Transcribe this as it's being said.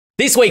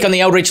This week on the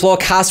Eldritch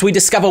Lorecast, we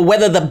discover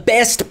whether the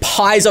best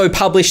Paizo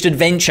published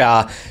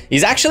adventure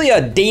is actually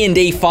a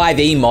D&D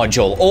 5e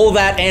module. All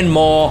that and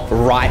more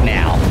right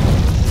now.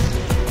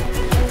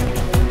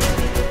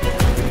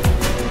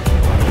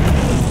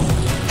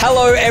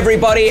 Hello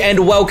everybody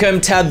and welcome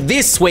to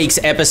this week's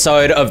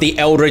episode of the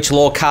Eldritch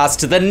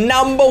Lorecast, the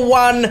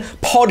 #1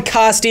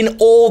 podcast in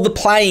all the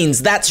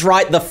planes. That's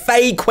right, the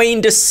Fae Queen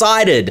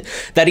decided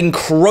that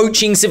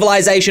encroaching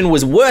civilization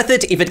was worth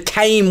it if it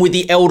came with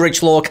the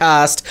Eldritch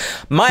Lorecast.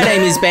 My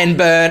name is Ben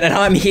Byrne and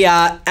I'm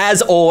here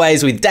as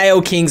always with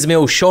Dael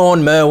Kingsmill,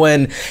 Shawn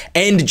Merwin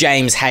and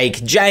James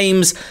Hake.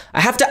 James,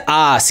 I have to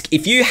ask,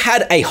 if you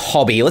had a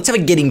hobby, let's have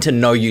a getting to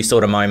know you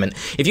sort of moment.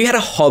 If you had a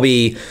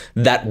hobby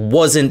that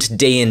wasn't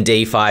D&D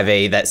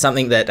 5e, that's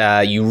something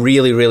that you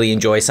really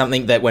enjoy,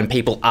 something that when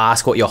people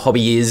ask what your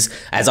hobby is,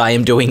 as I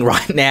am doing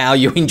right now,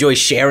 you enjoy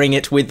sharing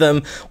it with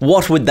them,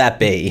 what would that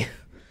be?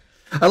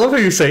 I love how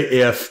you say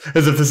 "if"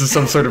 as if this is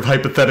some sort of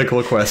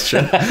hypothetical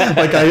question.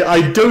 Like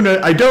I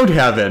don't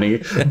have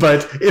any,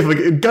 but if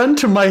a gun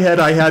to my head,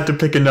 I had to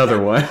pick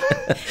another one.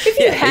 If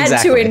you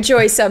had to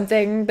enjoy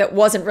something that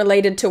wasn't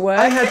related to work,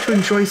 I had to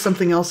enjoy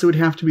something else. It would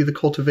have to be the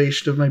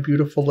cultivation of my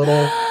beautiful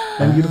little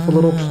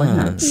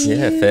plants.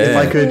 Yeah, fair. If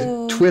I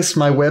could twist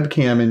my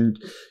webcam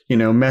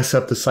and mess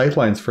up the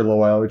sightlines for a little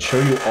while, I would show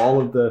you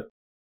all of the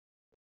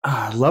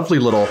lovely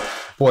little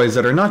boys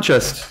that are not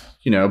just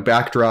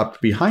backdropped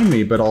behind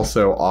me, but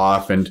also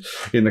off and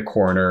in the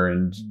corner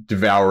and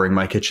devouring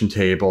my kitchen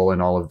table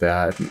and all of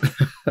that.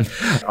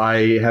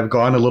 I have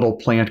gone a little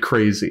plant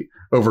crazy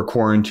over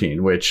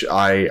quarantine, which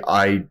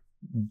I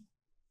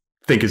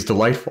think is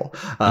delightful.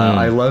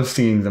 I love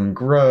seeing them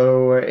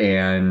grow,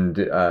 and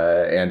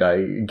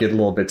I get a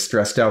little bit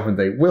stressed out when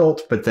they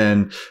wilt, but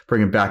then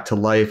bring them back to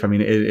life. I mean,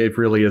 it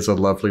really is a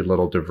lovely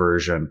little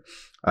diversion.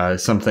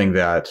 Something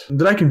that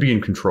I can be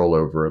in control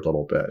over a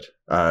little bit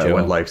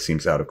when life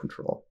seems out of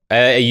control.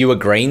 Are you a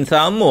green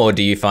thumb, or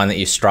do you find that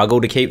you struggle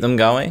to keep them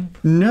going?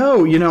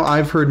 No,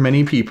 I've heard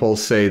many people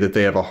say that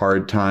they have a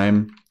hard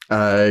time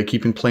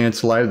keeping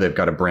plants alive. They've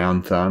got a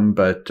brown thumb,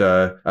 but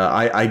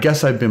I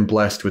guess I've been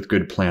blessed with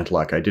good plant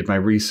luck. I did my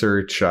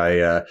research.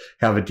 I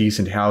have a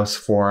decent house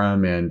for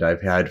them, and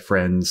I've had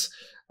friends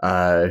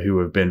who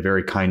have been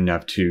very kind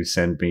enough to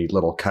send me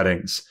little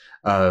cuttings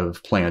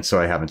of plants,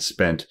 so I haven't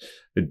spent...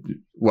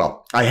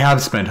 Well, I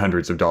have spent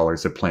hundreds of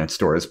dollars at plant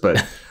stores,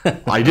 but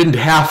I didn't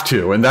have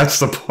to, and that's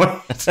the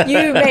point.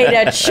 You made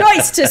a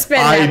choice to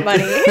spend that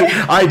money.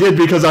 I did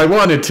because I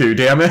wanted to,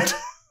 damn it.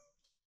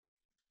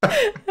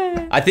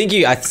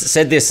 I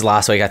said this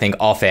last week, I think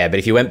off air, but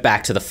if you went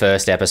back to the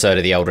first episode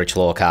of the Eldritch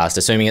Lorecast,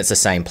 assuming it's the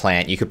same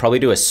plant, you could probably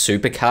do a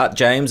supercut,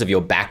 James, of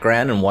your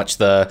background and watch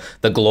the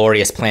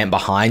glorious plant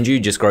behind you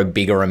just grow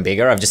bigger and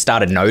bigger. I've just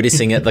started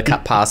noticing it the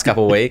past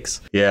couple of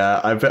weeks. Yeah,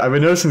 I've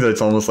been noticing that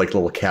it's almost like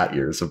little cat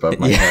ears above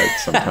my head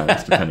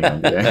sometimes, depending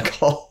on the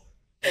angle.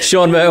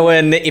 Shawn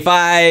Merwin, if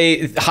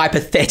I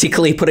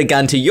hypothetically put a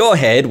gun to your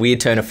head,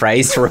 weird turn of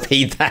phrase to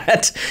repeat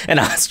that, and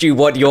asked you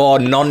what your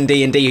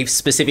non-D&D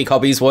specific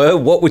hobbies were,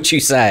 what would you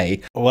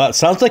say? Well, it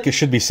sounds like it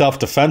should be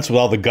self-defense with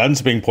all the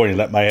guns being pointed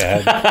at my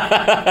head.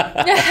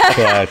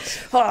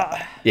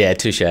 But yeah,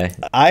 touche.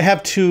 I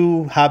have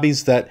two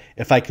hobbies that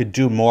if I could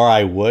do more,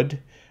 I would.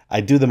 I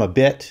do them a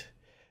bit.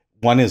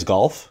 One is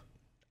golf.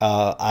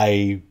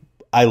 I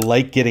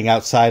like getting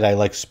outside. I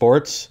like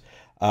sports.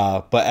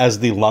 But as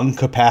the lung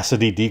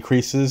capacity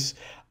decreases,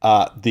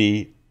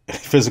 the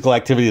physical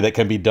activity that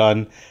can be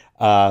done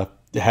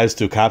has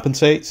to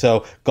compensate.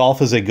 So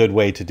golf is a good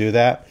way to do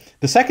that.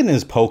 The second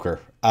is poker.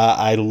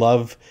 I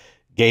love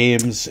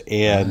games,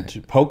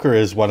 and poker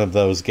is one of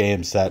those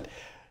games that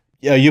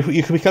you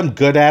can become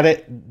good at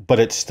it, but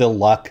it's still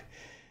luck.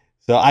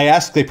 So I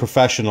asked a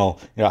professional,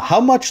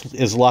 how much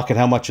is luck and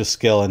how much is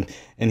skill?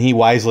 And he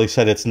wisely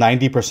said it's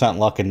 90%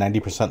 luck and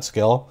 90%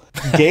 skill.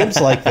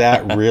 Games like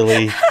that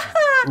really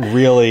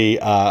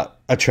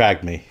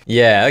attract me.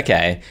 Yeah,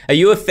 okay. Are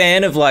you a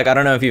fan of, I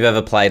don't know if you've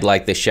ever played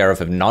the Sheriff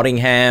of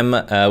Nottingham,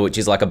 which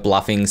is like a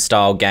bluffing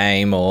style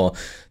game, or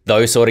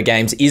those sort of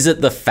games? Is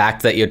it the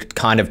fact that you're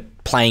kind of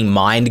playing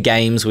mind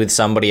games with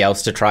somebody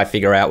else to try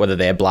figure out whether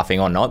they're bluffing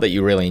or not that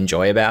you really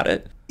enjoy about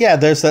it? Yeah,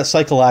 there's that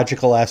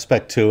psychological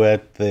aspect to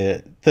it.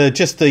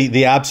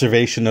 The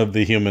observation of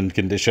the human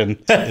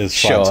condition is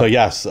fun. Sure. So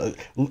yes,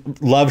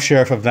 love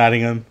Sheriff of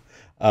Nottingham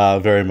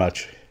very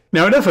much.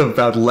 Now, enough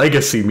about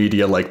legacy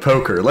media like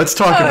poker. Let's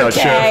talk about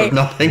Sheriff of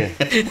Nottingham.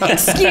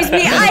 Excuse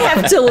me, I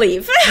have to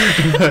leave.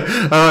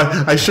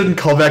 I shouldn't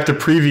call back to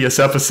previous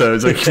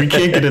episodes. We can't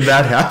get in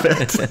that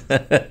habit.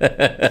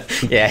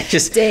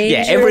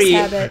 Dangerous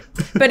habit.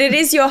 But it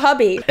is your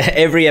hobby.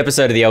 Every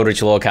episode of the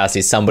Eldritch Lorecast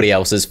is somebody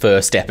else's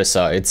first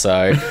episode,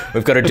 so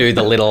we've got to do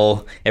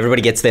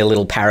everybody gets their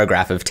little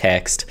paragraph of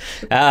text.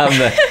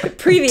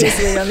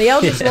 Previously on the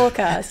Eldritch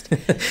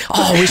Lorecast.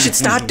 Oh, we should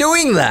start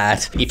doing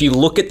that. If you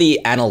look at the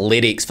analytics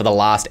analytics for the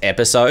last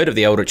episode of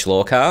the Eldritch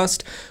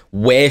Lorecast,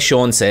 where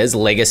Shawn says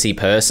legacy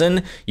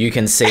person, you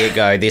can see it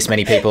go, this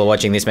many people are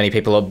watching, this many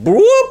people are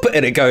whoop,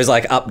 and it goes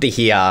like up to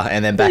here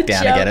and then back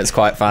down again. It's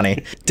quite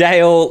funny.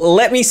 Dael,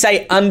 let me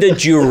say under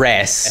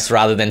duress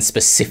rather than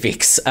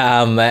specifics.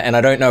 And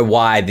I don't know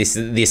why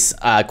this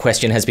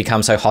question has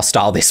become so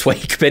hostile this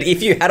week, but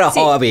if you had a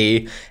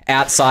hobby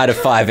outside of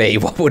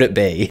 5e, what would it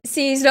be?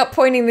 See, he's not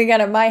pointing the gun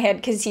at my head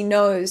because he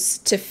knows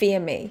to fear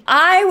me.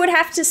 I would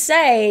have to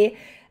say...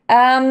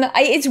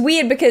 it's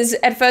weird because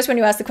at first when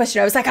you asked the question,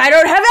 I was like, I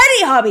don't have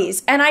any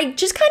hobbies. And I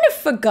just kind of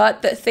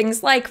forgot that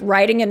things like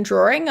writing and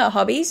drawing are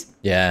hobbies.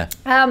 Yeah.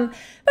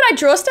 But I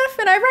draw stuff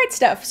and I write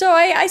stuff. So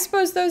I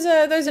suppose those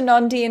are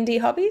non-D&D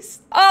hobbies.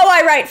 Oh,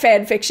 I write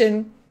fan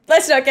fiction.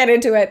 Let's not get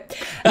into it.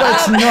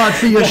 Let's not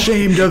be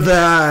ashamed of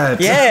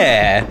that.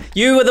 Yeah.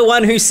 You were the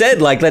one who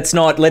said, like, let's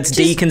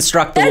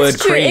deconstruct the word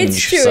cringe.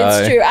 It's true,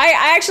 it's true.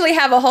 I actually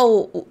have a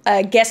whole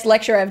guest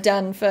lecture I've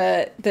done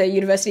for the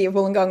University of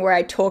Wollongong where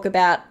I talk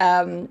about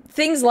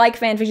things like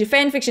fanfiction.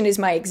 Fanfiction is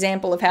my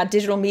example of how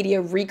digital media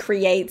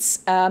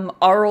recreates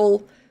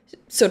oral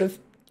sort of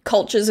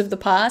cultures of the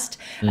past.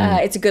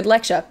 It's a good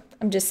lecture,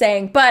 I'm just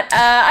saying. But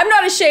I'm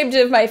not ashamed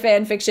of my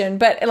fanfiction,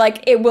 but,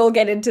 like, it will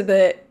get into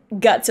the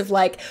guts of,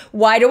 like,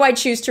 why do I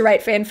choose to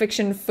write fan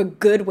fiction for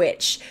Good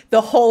Witch, the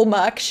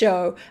Hallmark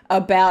show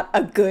about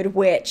a good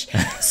witch?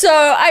 So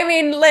I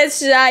mean,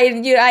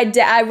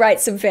 I write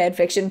some fan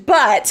fiction,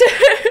 but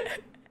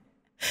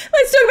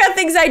let's talk about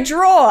things I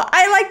draw.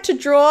 I like to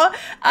draw.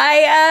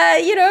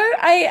 I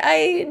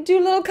do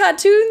little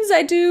cartoons.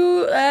 I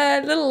do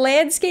little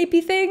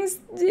landscapey things.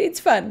 It's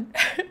fun.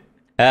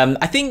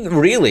 I think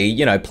really,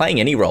 playing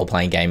any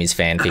role-playing game is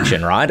fan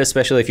fiction, right?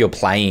 Especially if you're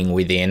playing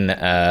within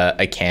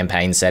a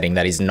campaign setting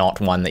that is not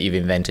one that you've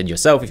invented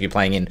yourself. If you're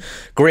playing in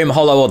Grim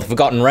Hollow or the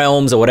Forgotten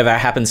Realms or whatever it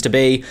happens to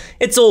be,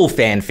 it's all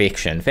fan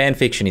fiction. Fan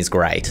fiction is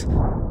great.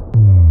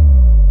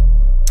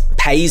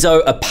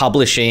 Paizo are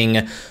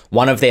publishing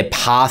one of their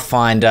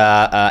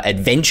Pathfinder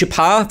adventure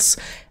paths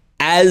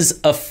as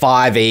a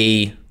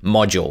 5e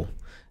module.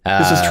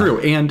 This is true.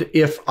 And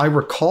if I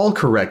recall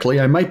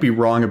correctly, I might be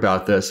wrong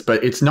about this,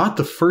 but it's not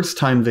the first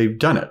time they've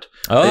done it.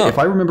 Oh. If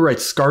I remember right,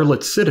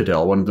 Scarlet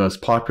Citadel, one of the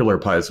most popular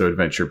Paizo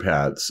adventure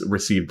paths,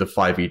 received the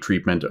 5e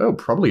treatment,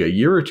 probably a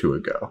year or two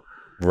ago.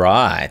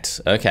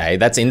 Right. Okay.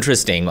 That's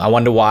interesting. I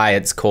wonder why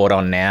it's caught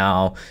on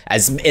now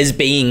as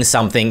being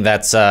something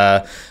that's,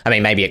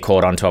 maybe it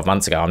caught on 12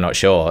 months ago. I'm not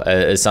sure,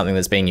 as something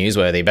that's being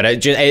newsworthy. But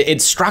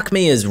it struck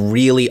me as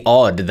really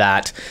odd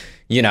that,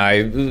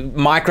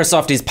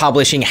 Microsoft is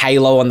publishing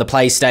Halo on the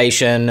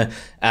PlayStation.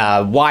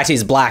 White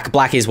is black,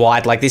 black is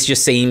white. Like, this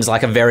just seems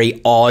like a very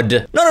odd,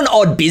 not an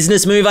odd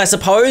business move, I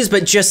suppose,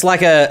 but just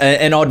like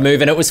an odd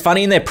move. And it was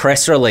funny in their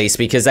press release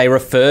because they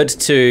referred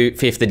to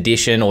 5th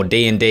edition or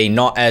D&D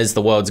not as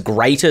the world's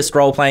greatest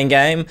role-playing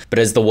game, but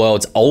as the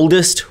world's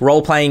oldest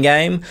role-playing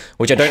game,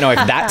 which I don't know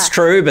if that's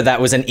true, but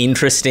that was an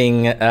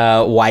interesting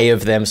way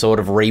of them sort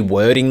of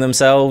rewording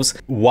themselves.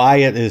 Why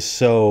it is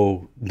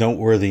so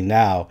noteworthy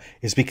now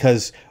is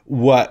because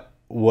what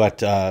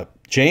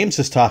James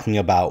is talking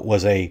about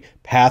was a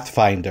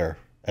Pathfinder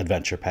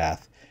adventure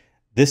path.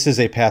 This is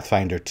a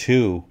Pathfinder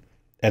 2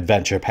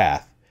 adventure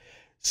path.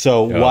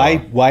 So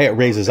why it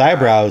raises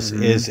eyebrows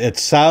is it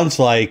sounds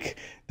like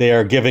they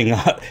are giving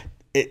up.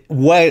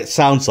 What it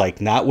sounds like,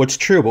 not what's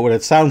true, but what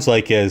it sounds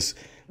like is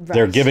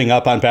they're giving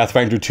up on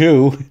Pathfinder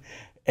 2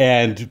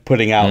 and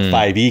putting out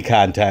 5e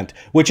content,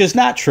 which is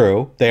not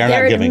true. They're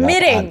not giving up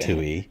on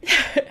 2e.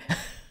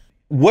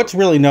 What's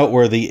really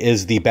noteworthy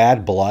is the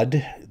bad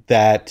blood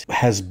that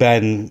has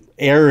been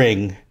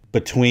airing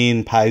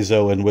between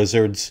Paizo and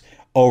Wizards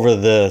over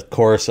the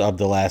course of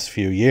the last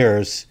few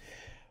years,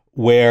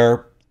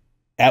 where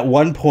at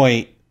one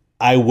point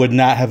I would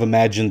not have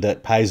imagined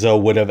that Paizo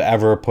would have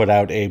ever put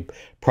out a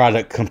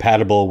product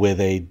compatible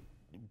with a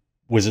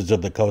Wizards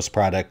of the Coast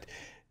product,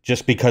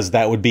 just because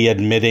that would be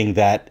admitting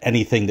that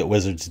anything that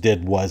Wizards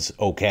did was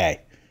okay.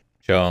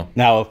 Sure.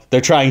 Now, they're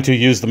trying to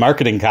use the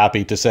marketing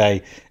copy to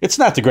say, it's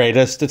not the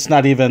greatest, it's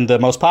not even the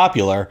most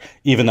popular,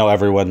 even though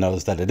everyone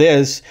knows that it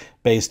is,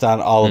 based on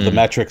all of the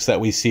metrics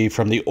that we see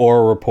from the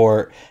OR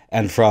report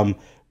and from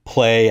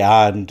play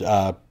on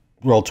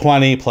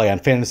Roll20, play on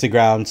Fantasy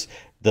Grounds,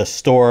 the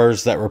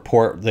stores that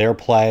report their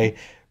play.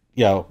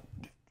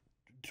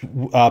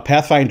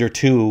 Pathfinder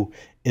 2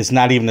 is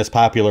not even as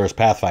popular as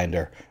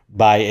Pathfinder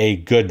by a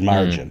good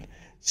margin.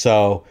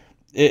 So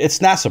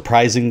it's not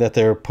surprising that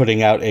they're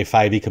putting out a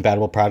 5e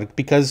compatible product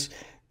because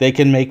they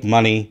can make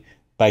money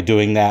by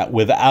doing that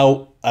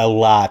without a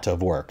lot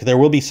of work. There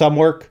will be some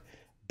work,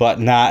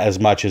 but not as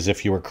much as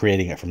if you were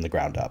creating it from the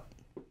ground up.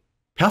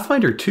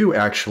 Pathfinder 2,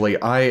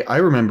 actually, I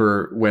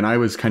remember when I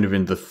was kind of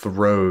in the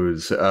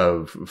throes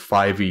of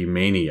 5e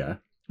mania.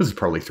 This is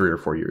probably 3 or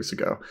 4 years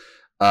ago.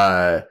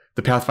 The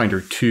Pathfinder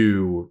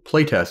 2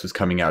 playtest was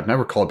coming out, and I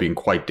recall being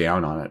quite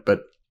down on it,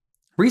 but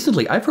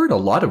recently, I've heard a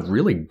lot of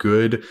really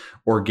good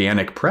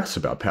organic press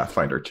about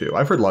Pathfinder 2.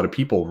 I've heard a lot of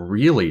people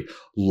really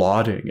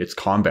lauding its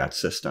combat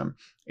system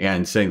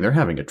and saying they're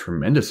having a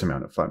tremendous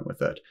amount of fun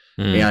with it.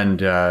 And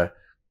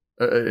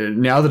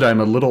now that I'm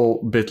a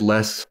little bit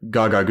less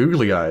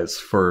gaga-googly eyes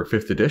for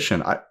 5th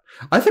edition,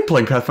 I think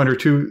playing Pathfinder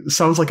 2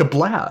 sounds like a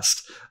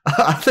blast.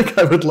 I think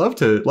I would love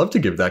to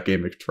give that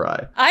game a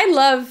try. I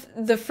love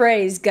the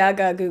phrase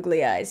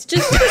 "gaga-googly eyes."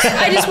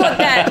 I just want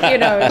that,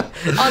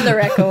 on the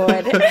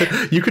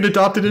record. You can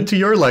adopt it into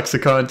your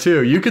lexicon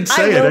too. You can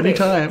say it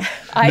anytime.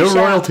 No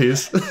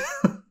royalties.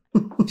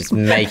 Just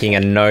making a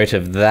note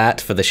of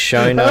that for the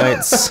show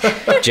notes.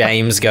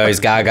 James goes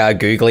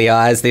gaga-googly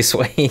eyes this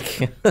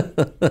week.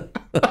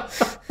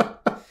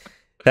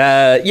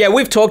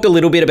 We've talked a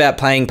little bit about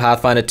playing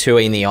Pathfinder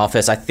 2E in the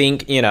office. I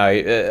think,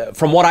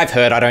 from what I've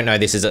heard, I don't know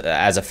this is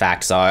as a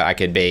fact, so I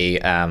could be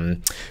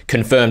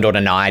confirmed or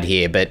denied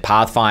here, but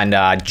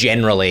Pathfinder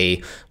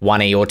generally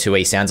 1E or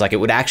 2E sounds like it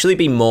would actually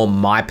be more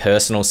my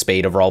personal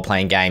speed of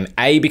role-playing game,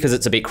 A, because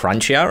it's a bit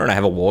crunchier and I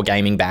have a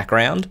wargaming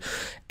background,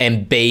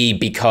 and B,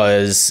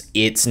 because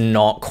it's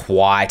not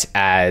quite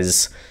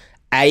as...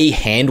 A,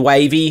 hand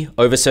wavy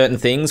over certain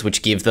things,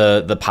 which give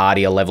the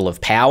party a level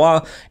of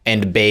power,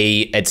 and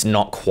B, it's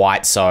not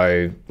quite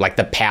so, like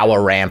the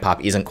power ramp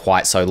up isn't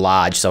quite so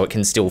large, so it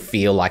can still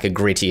feel like a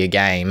grittier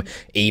game,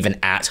 even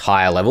at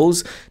higher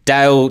levels.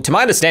 Dael, to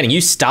my understanding, you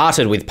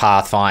started with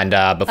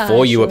Pathfinder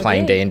before you were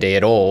playing D&D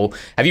at all.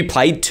 Have you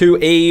played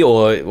 2E,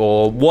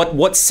 or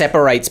what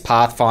separates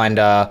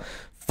Pathfinder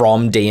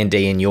from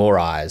D&D in your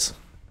eyes?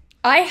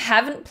 I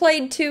haven't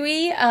played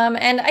 2E,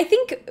 and I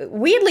think,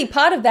 weirdly,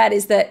 part of that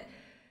is that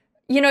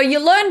you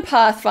learn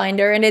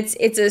Pathfinder and it's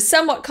a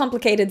somewhat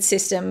complicated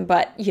system,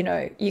 but,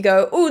 you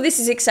go, oh, this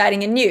is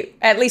exciting and new.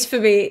 At least for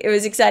me, it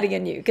was exciting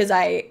and new because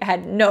I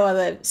had no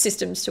other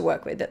systems to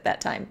work with at that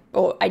time.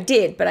 Or I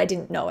did, but I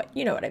didn't know it.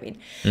 You know what I mean?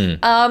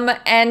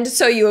 And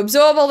so you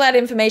absorb all that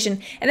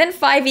information and then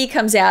 5e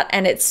comes out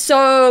and it's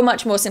so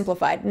much more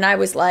simplified. And I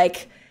was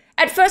like,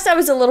 at first I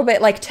was a little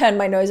bit like, turned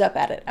my nose up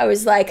at it. I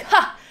was like,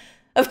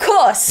 of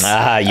course.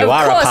 You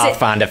are a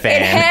Pathfinder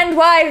fan.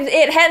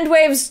 It hand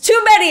waves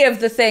too many of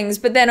the things,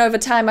 but then over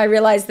time I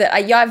realized that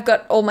I've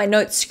got all my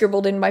notes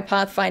scribbled in my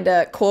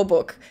Pathfinder core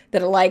book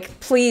that are like,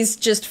 please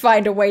just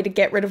find a way to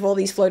get rid of all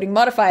these floating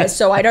modifiers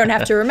so I don't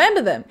have to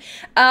remember them.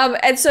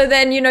 And so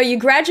then, you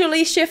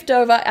gradually shift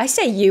over. I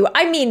say you,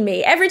 I mean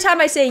me. Every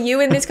time I say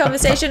you in this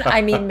conversation,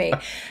 I mean me.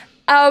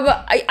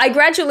 I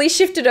gradually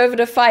shifted over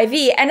to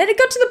 5e, and then it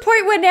got to the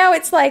point where now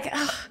it's like,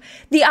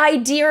 the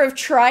idea of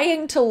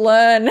trying to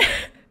learn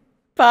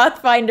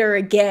Pathfinder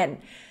again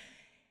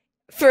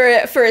for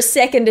a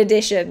 2nd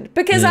edition,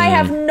 because I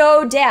have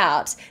no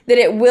doubt that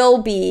it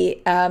will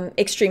be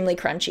extremely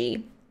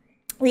crunchy.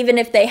 Even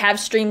if they have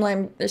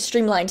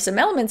streamlined some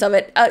elements of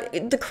it,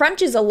 the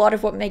crunch is a lot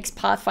of what makes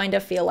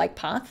Pathfinder feel like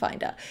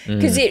Pathfinder.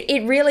 Because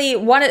it really,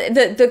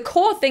 the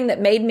core thing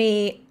that made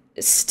me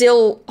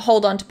still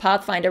hold on to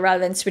Pathfinder rather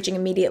than switching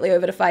immediately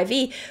over to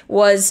 5e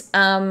was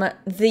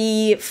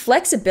the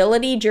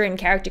flexibility during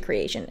character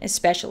creation,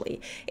 especially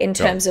in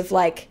terms of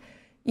like,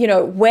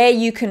 where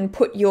you can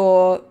put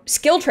your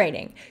skill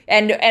training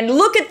and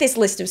look at this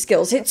list of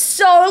skills. It's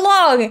so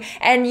long,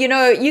 and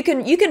you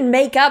can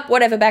make up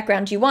whatever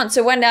background you want.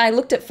 So when I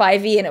looked at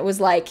 5e and it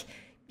was like,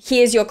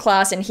 here's your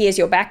class and here's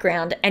your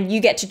background, and you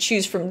get to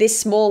choose from this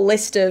small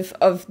list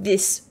of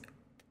this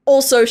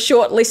also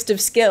short list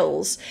of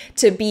skills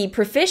to be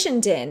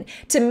proficient in.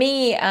 To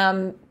me,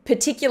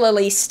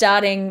 particularly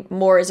starting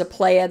more as a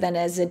player than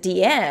as a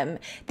DM,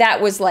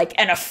 that was like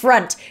an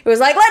affront. It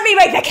was like, let me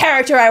make the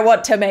character I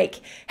want to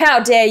make. How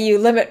dare you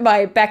limit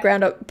my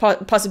background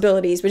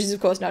possibilities, which is of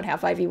course not how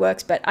 5e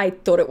works, but I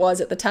thought it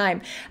was at the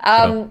time.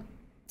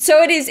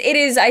 So it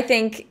is, I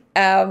think,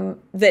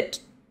 that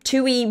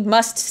 2e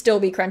must still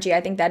be crunchy. I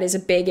think that is a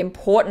big,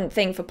 important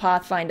thing for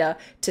Pathfinder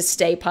to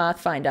stay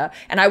Pathfinder.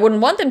 And I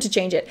wouldn't want them to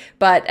change it,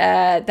 but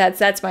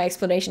that's my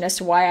explanation as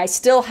to why I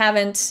still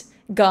haven't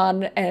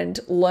gone and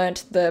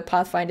learnt the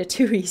Pathfinder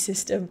 2e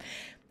system.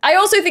 I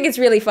also think it's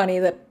really funny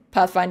that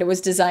Pathfinder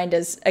was designed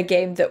as a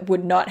game that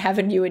would not have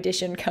a new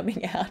edition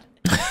coming out.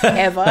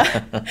 Ever.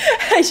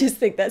 I just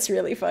think that's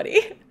really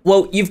funny.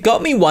 Well, you've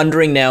got me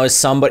wondering now, as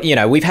somebody,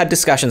 we've had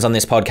discussions on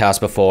this podcast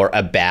before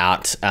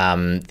about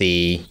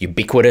the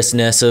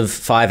ubiquitousness of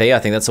 5e, I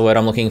think that's the word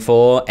I'm looking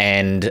for,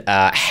 and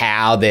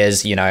how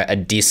there's, a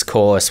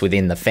discourse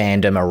within the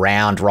fandom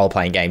around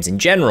role-playing games in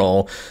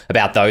general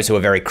about those who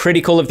are very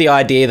critical of the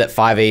idea that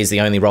 5e is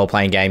the only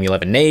role-playing game you'll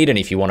ever need, and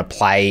if you want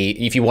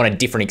a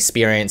different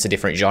experience, a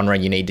different genre,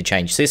 you need to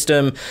change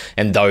system,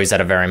 and those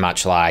that are very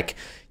much like,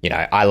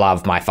 I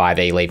love my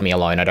 5e, leave me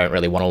alone, I don't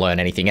really want to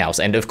learn anything else.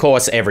 And of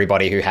course,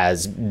 everybody who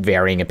has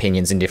varying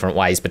opinions in different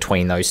ways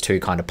between those two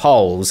kind of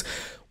poles.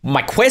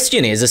 My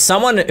question is, as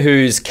someone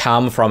who's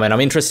come from, and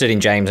I'm interested in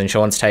James and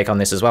Shawn's take on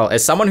this as well,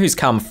 as someone who's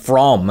come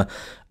from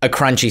a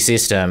crunchy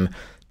system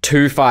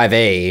to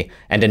 5e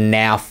and are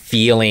now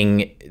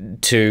feeling,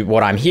 to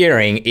what I'm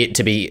hearing, it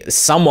to be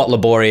somewhat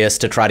laborious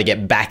to try to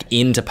get back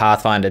into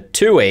Pathfinder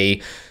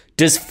 2e,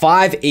 does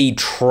 5e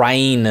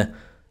train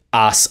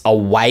us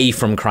away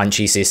from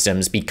crunchy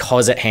systems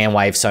because it hand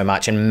waves so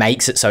much and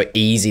makes it so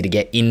easy to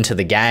get into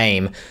the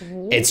game?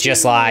 It's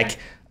just like,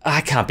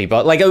 I can't be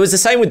bothered. Like, it was the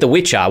same with The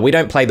Witcher. We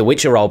don't play The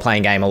Witcher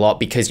role-playing game a lot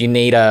because you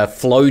need a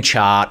flow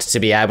chart to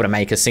be able to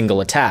make a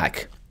single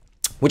attack,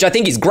 which I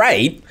think is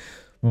great,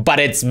 but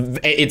it's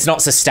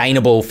not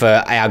sustainable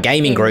for our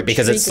gaming group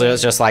because it's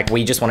just like,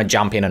 we just want to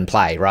jump in and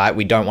play, right?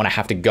 We don't want to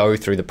have to go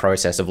through the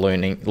process of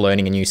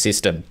learning a new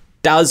system.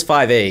 Does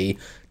 5e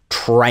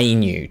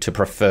train you to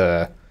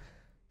prefer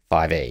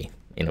 5e?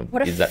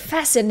 What a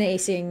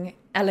fascinating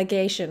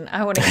allegation.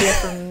 I want to hear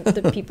from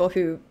the people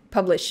who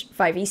publish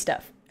 5e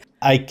stuff.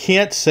 I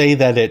can't say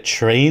that it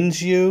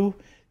trains you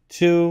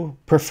to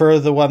prefer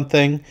the one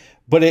thing,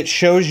 but it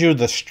shows you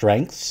the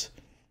strengths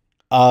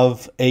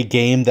of a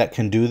game that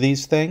can do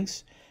these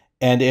things.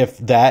 And if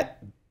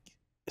that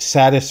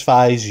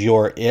satisfies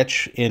your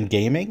itch in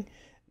gaming,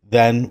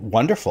 then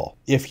wonderful.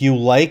 If you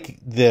like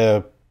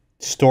the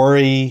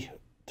story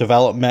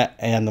development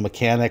and the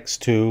mechanics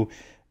to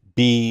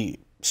be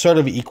sort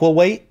of equal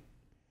weight,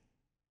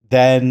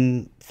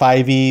 then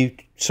 5e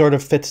sort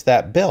of fits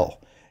that bill.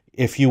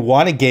 If you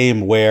want a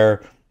game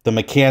where the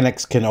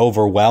mechanics can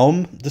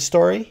overwhelm the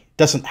story,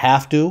 doesn't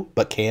have to,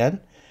 but can,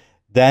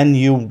 then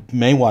you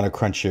may want to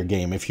crunch your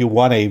game. If you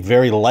want a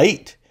very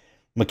light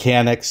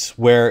mechanics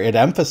where it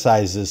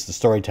emphasizes the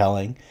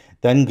storytelling,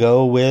 then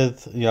go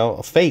with,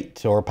 a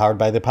Fate or Powered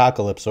by the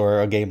Apocalypse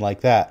or a game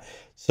like that.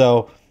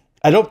 So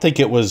I don't think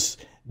it was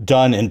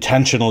done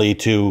intentionally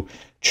to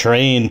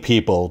train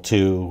people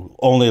to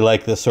only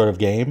like this sort of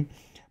game.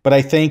 But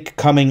I think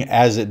coming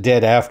as it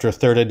did after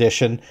 3rd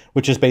edition,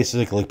 which is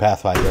basically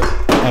Pathfinder,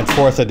 and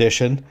 4th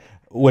edition,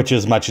 which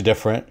is much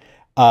different,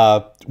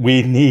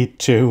 we need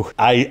to...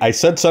 I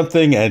said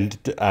something and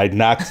I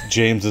knocked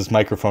James's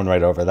microphone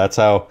right over. That's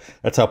how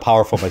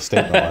powerful my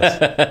statement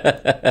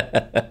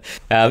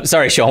was.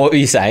 Sorry, Shawn, what were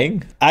you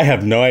saying? I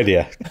have no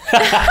idea.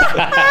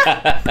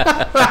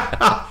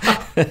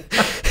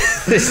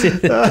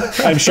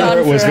 I'm sure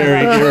it was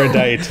very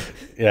erudite.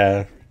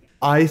 Yeah.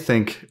 I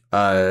think,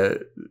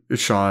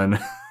 Shawn,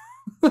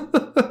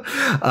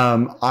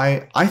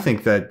 I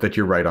think that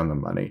you're right on the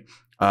money.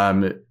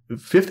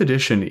 5th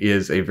edition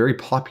is a very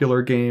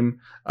popular game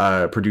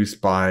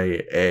produced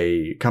by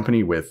a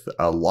company with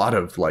a lot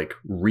of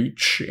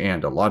reach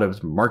and a lot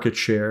of market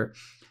share.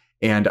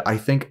 And I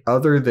think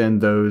other than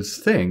those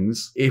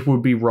things, it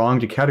would be wrong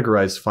to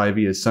categorize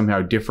 5e as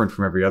somehow different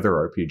from every other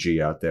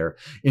RPG out there,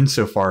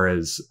 insofar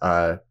as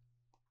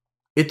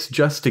it's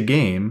just a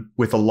game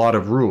with a lot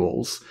of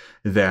rules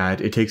that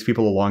it takes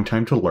people a long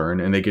time to learn,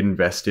 and they get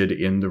invested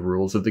in the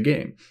rules of the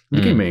game. The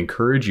game may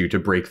encourage you to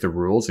break the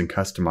rules and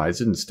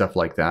customize it and stuff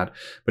like that,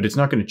 but it's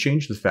not going to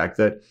change the fact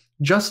that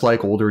just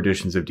like older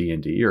editions of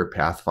D&D or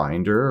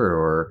Pathfinder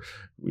or,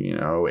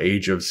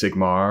 Age of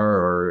Sigmar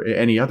or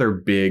any other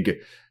big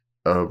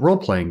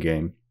role-playing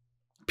game,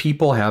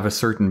 people have a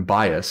certain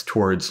bias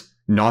towards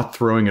not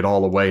throwing it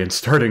all away and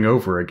starting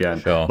over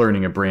again,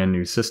 learning a brand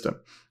new system.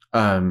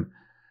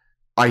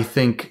 I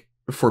think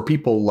for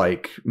people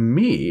like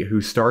me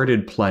who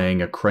started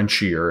playing a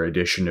crunchier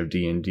edition of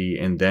D&D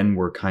and then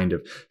were kind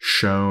of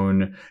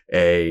shown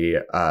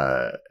a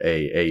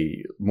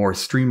more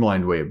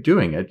streamlined way of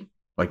doing it,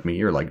 like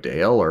me or like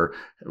Dael or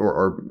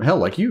hell,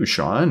 like you,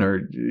 Shawn,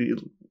 or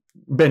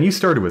Ben, you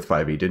started with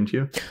 5e, didn't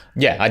you?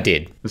 Yeah, I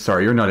did.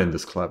 Sorry, you're not in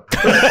this club.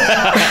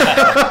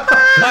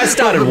 I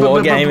started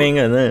wargaming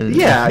and then...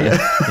 Yeah.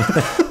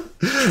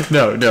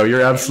 No,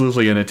 you're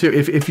absolutely in it too.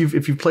 If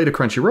you've played a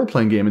crunchy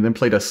role-playing game and then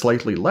played a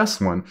slightly less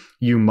one,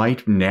 you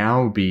might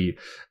now be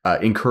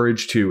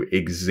encouraged to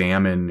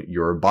examine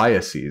your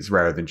biases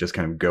rather than just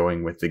kind of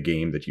going with the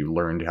game that you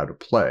learned how to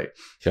play.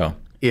 Sure.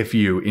 If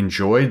you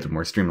enjoyed the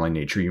more streamlined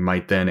nature, you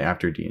might then,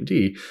 after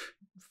D&D,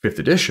 5th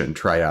edition,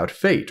 try out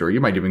Fate, or you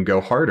might even go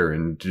harder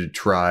and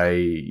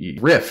try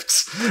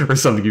Rifts or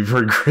something. You've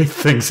heard great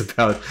things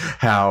about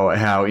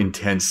how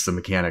intense the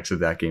mechanics of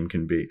that game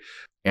can be.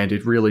 And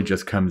it really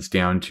just comes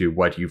down to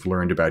what you've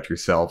learned about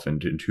yourself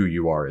and who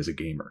you are as a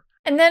gamer.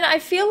 And then I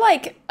feel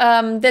like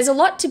there's a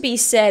lot to be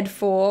said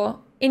for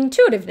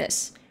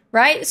intuitiveness,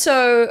 right?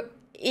 So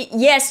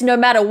yes, no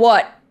matter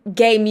what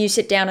game you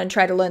sit down and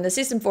try to learn the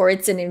system for,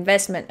 it's an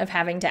investment of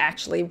having to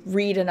actually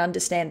read and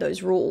understand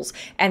those rules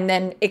and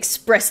then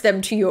express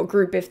them to your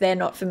group if they're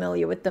not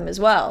familiar with them as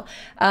well.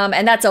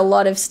 And that's a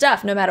lot of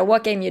stuff, no matter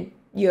what game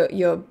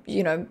you're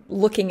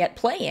looking at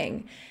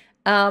playing.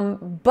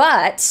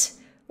 But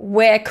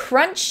where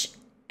crunch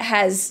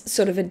has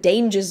sort of a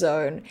danger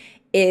zone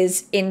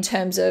is in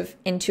terms of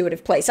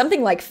intuitive play.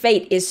 Something like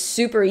Fate is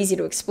super easy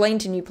to explain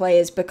to new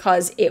players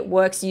because it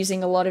works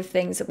using a lot of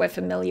things that we're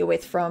familiar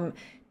with from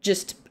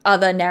just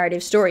other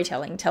narrative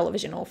storytelling,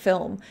 television or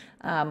film,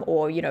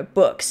 or,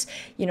 books.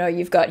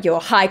 You've got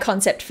your high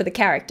concept for the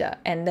character,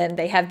 and then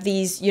they have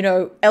these,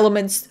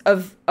 elements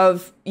of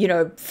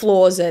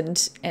flaws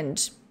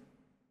and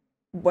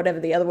whatever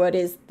the other word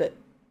is that...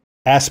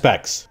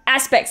 Aspects,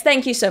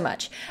 thank you so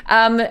much.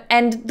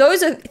 And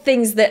those are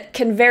things that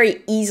can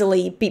very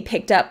easily be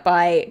picked up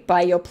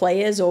by your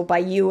players or by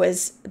you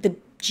as the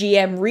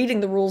GM reading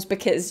the rules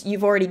because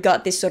you've already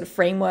got this sort of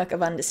framework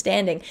of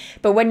understanding.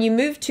 But when you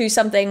move to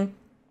something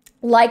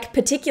like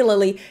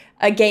particularly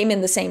a game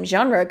in the same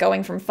genre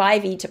going from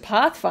 5e to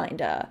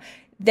Pathfinder,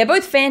 they're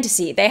both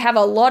fantasy. They have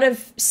a lot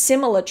of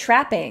similar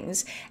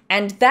trappings,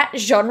 and that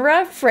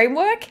genre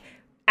framework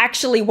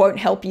actually won't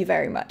help you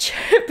very much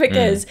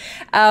because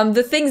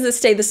the things that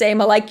stay the same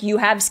are like you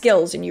have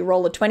skills and you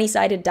roll a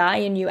 20-sided die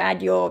and you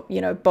add your,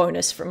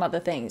 bonus from other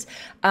things.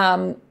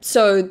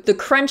 So the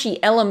crunchy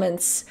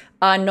elements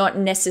are not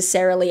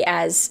necessarily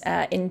as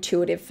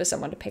intuitive for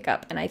someone to pick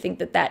up. And I think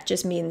that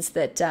just means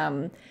that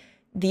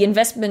the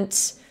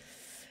investment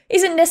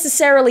isn't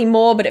necessarily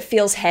more, but it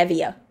feels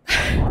heavier.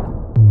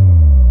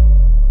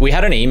 We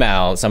had an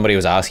email, somebody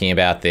was asking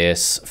about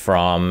this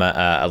from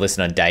a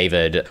listener,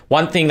 David.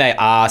 One thing they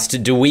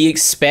asked, do we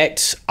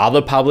expect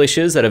other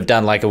publishers that have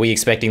done, are we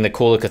expecting the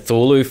Call of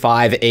Cthulhu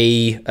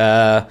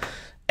 5e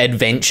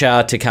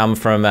adventure to come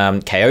from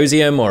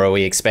Chaosium, or are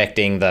we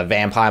expecting the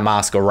Vampire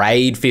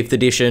Masquerade 5th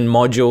edition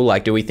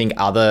module? Do we think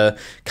other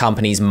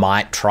companies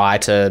might try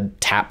to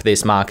tap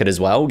this market as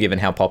well, given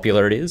how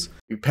popular it is?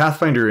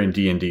 Pathfinder and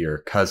D&D are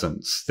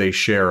cousins. They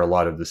share a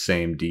lot of the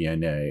same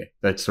DNA.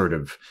 That sort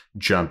of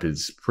jump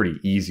is pretty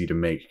easy to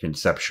make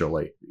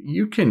conceptually.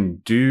 You can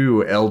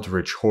do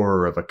Eldritch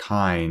horror of a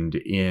kind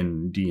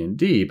in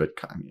D&D, but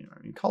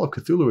Call of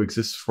Cthulhu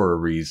exists for a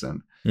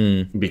reason.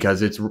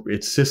 Because its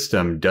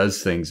system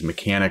does things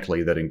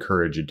mechanically that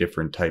encourage a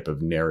different type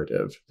of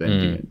narrative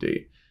than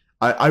D&D.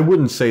 I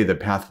wouldn't say that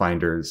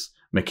Pathfinder's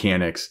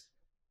mechanics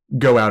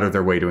go out of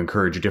their way to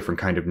encourage a different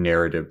kind of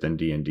narrative than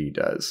D&D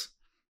does.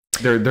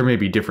 There may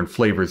be different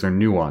flavors or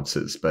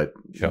nuances, but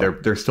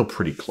they're still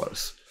pretty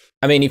close.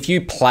 I mean, if you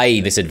play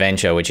this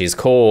adventure, which is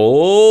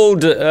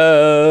called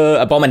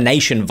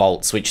Abomination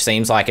Vaults, which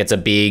seems like it's a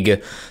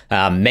big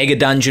mega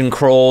dungeon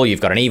crawl. You've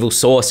got an evil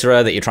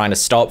sorcerer that you're trying to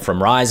stop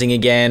from rising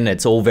again.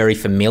 It's all very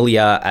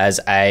familiar as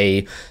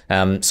a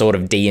sort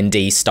of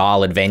D&D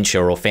style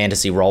adventure or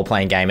fantasy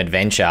role-playing game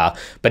adventure.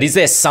 But is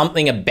there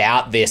something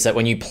about this that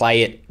when you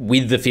play it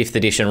with the 5th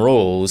edition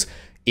rules,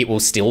 it will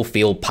still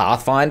feel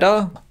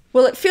Pathfinder?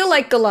 Will it feel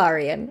like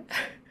Golarion?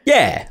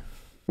 Yeah.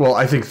 Well,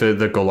 I think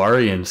the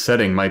Golarion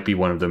setting might be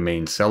one of the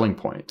main selling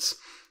points.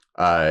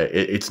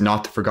 It's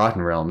not the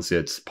Forgotten Realms.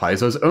 It's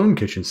Paizo's own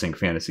kitchen sink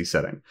fantasy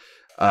setting,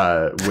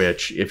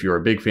 which if you're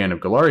a big fan of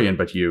Golarion,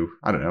 but you,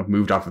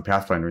 moved off of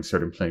Pathfinder and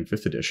started playing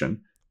 5th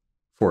edition,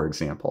 for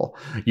example,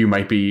 you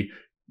might be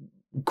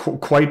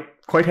quite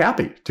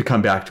happy to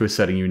come back to a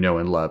setting you know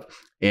and love.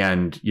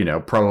 And,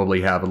 probably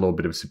have a little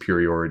bit of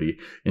superiority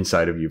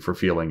inside of you for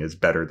feeling is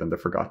better than the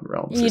Forgotten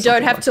Realms. You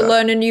don't have to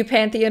learn a new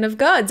pantheon of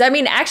gods. I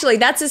mean, actually,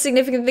 that's a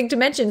significant thing to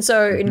mention.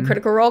 So in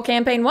Critical Role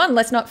Campaign 1,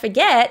 let's not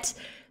forget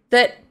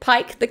that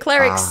Pike, the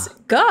cleric's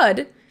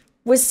god,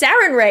 was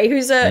Sarenrae,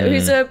 who's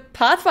a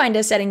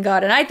Pathfinder setting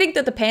god. And I think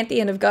that the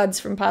pantheon of gods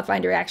from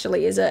Pathfinder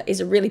actually is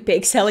a really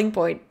big selling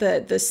point,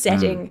 the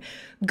setting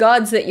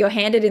gods that you're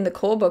handed in the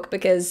core book,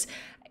 because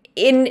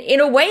in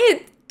a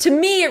way, to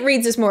me, it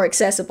reads as more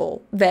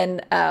accessible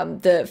than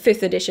the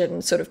 5th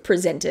edition sort of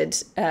presented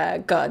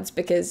gods,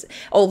 because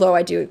although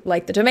I do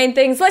like the domain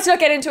things, let's not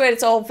get into it.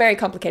 It's all very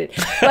complicated.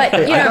 But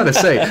I gotta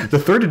say, the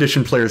 3rd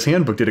edition Player's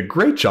Handbook did a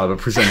great job of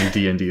presenting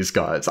D&D's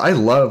gods. I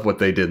love what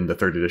they did in the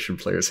 3rd edition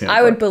Player's Handbook.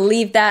 I would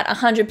believe that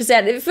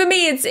 100%. For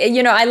me, it's,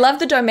 I love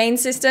the domain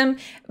system,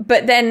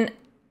 but then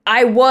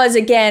I was,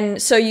 again,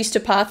 so used to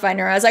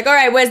Pathfinder. I was like, all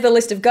right, where's the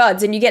list of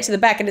gods? And you get to the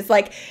back and it's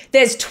like,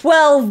 there's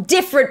 12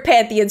 different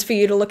pantheons for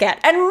you to look at.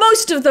 And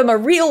most of them are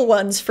real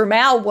ones from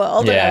our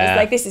world. Yeah. And I was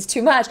like, this is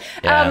too much.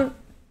 Yeah.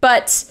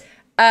 But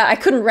I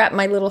couldn't wrap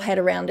my little head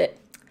around it.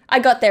 I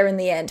got there in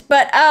the end.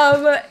 But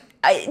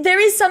there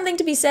is something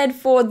to be said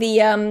for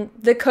the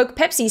Coke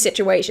Pepsi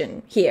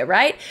situation here,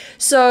 right?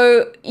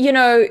 So,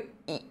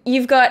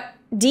 you've got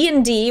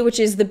D&D, which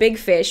is the big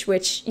fish,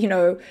 which,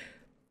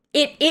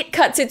 It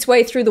cuts its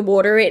way through the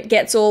water. It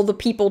gets all the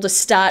people to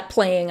start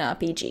playing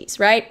RPGs,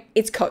 right?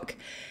 It's Coke.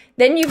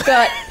 Then you've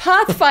got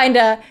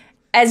Pathfinder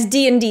as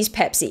D&D's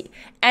Pepsi.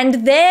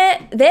 And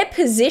their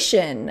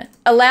position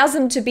allows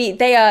them to be,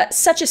 they are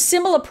such a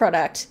similar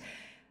product.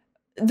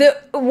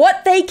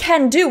 What they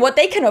can do, what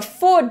they can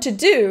afford to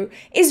do,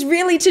 is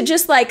really to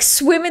just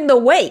swim in the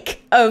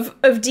wake of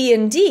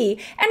D&D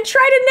and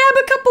try to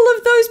nab a couple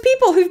of those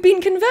people who've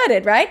been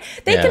converted, right?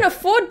 They can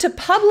afford to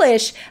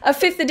publish a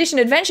 5th edition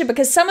adventure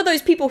because some of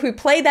those people who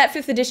play that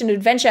 5th edition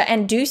adventure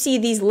and do see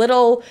these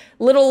little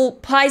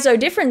Paizo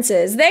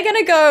differences, they're going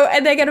to go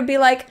and they're going to be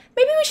like,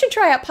 maybe we should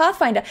try out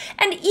Pathfinder.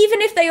 And even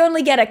if they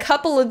only get a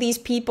couple of these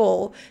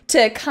people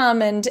to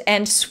come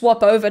and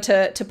swap over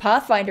to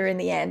Pathfinder in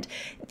the end,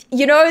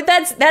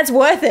 that's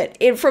worth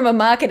it from a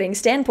marketing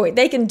standpoint.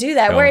 They can do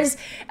that. Sure. Whereas,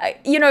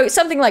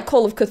 something like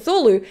Call of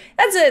Cthulhu,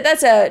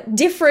 that's a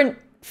different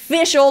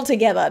fish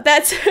altogether.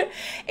 That's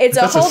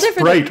a whole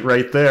different sprite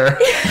right there.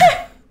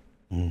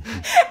 And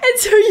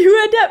so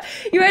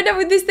you end up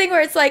with this thing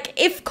where it's like,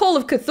 if Call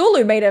of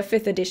Cthulhu made a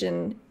 5th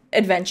edition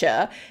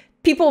adventure,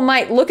 people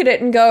might look at it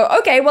and go,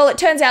 okay, well, it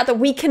turns out that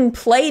we can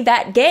play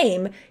that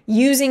game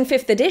using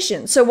 5th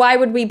edition. So why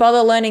would we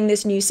bother learning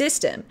this new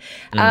system?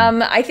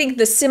 I think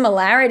the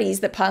similarities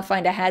that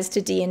Pathfinder has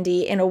to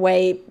D&D in a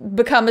way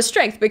become a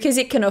strength because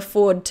it can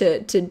afford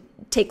to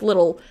take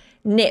little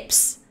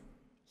nips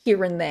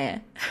here and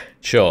there.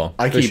 Sure.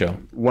 I keep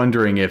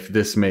wondering if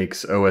this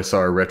makes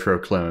OSR retro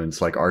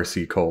clones like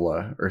RC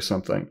Cola or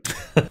something.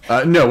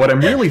 No, what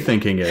I'm really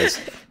thinking is,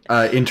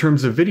 in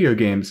terms of video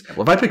games,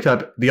 well, if I picked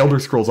up The Elder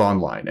Scrolls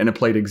Online and it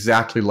played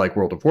exactly like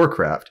World of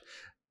Warcraft,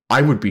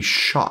 I would be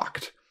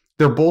shocked.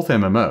 They're both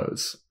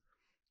MMOs.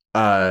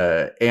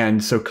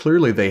 And so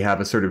clearly they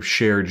have a sort of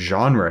shared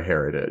genre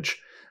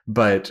heritage.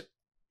 But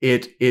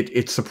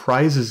it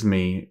surprises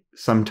me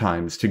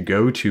sometimes to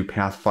go to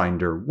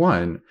Pathfinder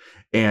 1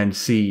 and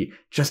see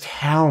just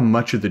how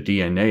much of the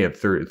DNA of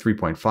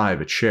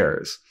 3.5 it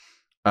shares.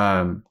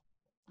 An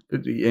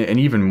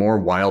even more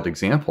wild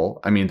example,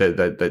 I mean,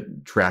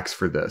 that tracks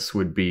for this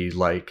would be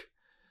like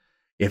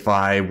if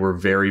I were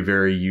very,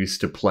 very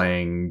used to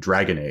playing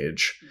Dragon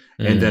Age,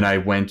 and then I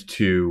went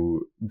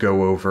to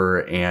go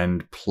over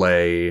and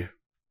play...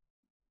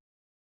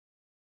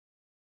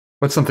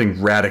 What's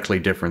something radically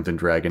different than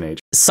Dragon Age?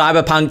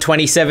 Cyberpunk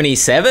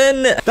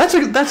 2077?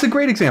 That's a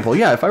great example.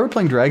 Yeah, if I were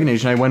playing Dragon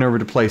Age and I went over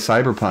to play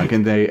Cyberpunk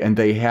and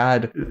they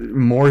had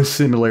more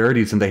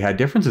similarities than they had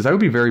differences, I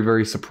would be very,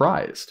 very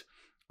surprised.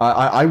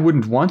 I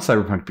wouldn't want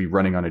Cyberpunk to be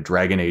running on a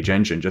Dragon Age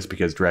engine just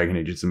because Dragon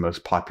Age is the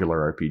most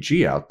popular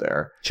RPG out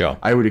there. Sure.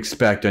 I would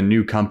expect a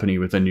new company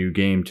with a new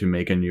game to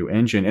make a new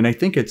engine. And I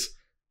think it's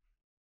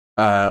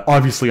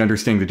obviously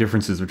understanding the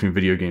differences between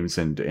video games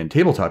and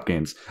tabletop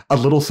games, a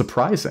little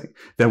surprising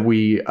that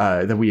we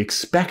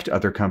expect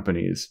other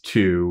companies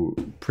to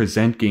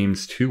present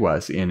games to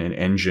us in an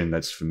engine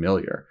that's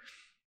familiar.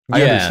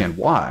 I understand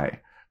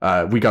why.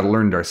 We got to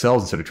learn it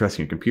ourselves instead of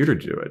trusting a computer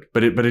to do it.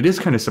 But it is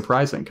kind of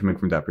surprising coming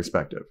from that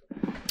perspective.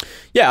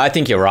 Yeah, I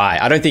think you're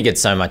right. I don't think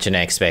it's so much an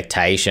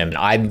expectation.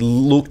 I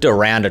looked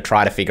around to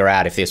try to figure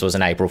out if this was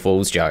an April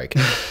Fool's joke,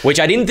 which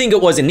I didn't think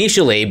it was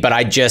initially, but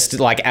I just,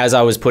 like, as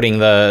I was putting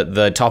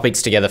the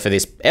topics together for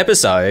this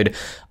episode,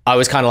 I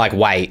was kind of like,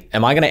 wait,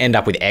 am I going to end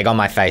up with egg on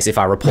my face if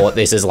I report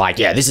this as like,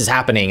 yeah, this is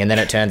happening, and then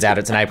it turns out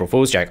it's an April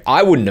Fool's joke?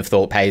 I wouldn't have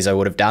thought Paizo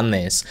would have done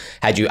this.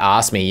 Had you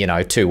asked me,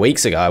 2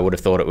 weeks ago, I would have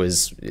thought it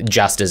was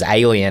just as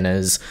alien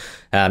as,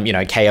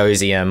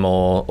 Chaosium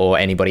or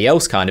anybody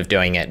else kind of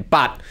doing it.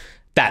 But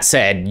that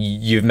said,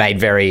 you've made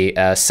very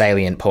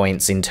salient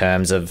points in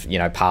terms of,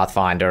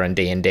 Pathfinder and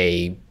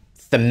D&D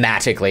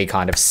thematically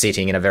kind of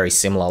sitting in a very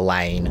similar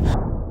lane.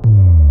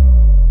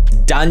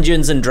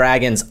 Dungeons and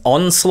Dragons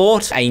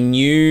Onslaught, a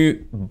new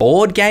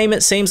board game,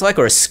 it seems like,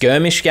 or a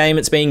skirmish game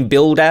it's being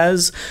billed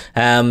as,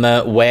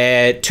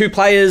 where 2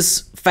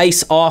 players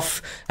face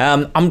off.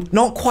 I'm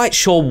not quite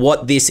sure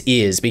what this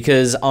is,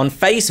 because on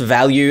face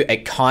value,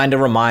 it kind of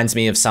reminds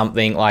me of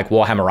something like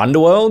Warhammer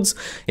Underworlds,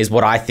 is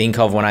what I think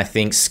of when I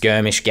think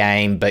skirmish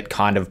game, but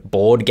kind of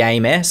board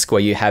game-esque,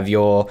 where you have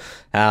your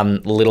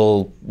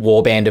little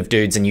warband of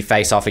dudes and you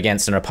face off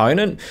against an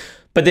opponent.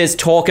 But there's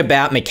talk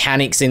about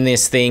mechanics in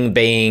this thing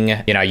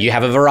being, you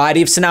have a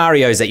variety of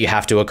scenarios that you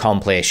have to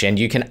accomplish, and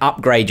you can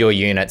upgrade your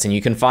units, and you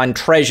can find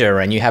treasure,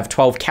 and you have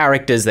 12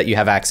 characters that you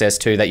have access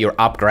to that you're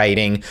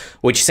upgrading,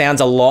 which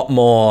sounds a lot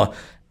more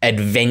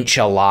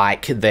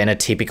adventure-like than a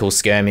typical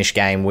skirmish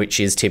game, which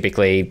is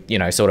typically,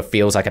 sort of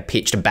feels like a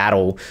pitched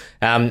battle.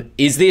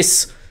 Is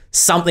this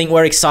something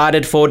we're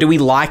excited for? Do we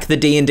like the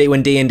D&D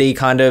when D&D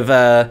kind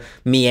of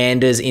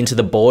meanders into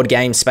the board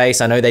game space?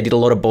 I know they did a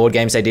lot of board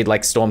games. They did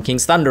like Storm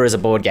King's Thunder as a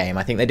board game.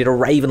 I think they did a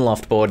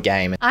Ravenloft board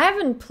game. I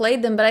haven't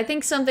played them, but I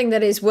think something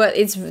that is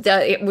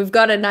we've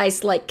got a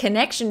nice like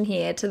connection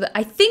here to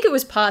I think it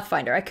was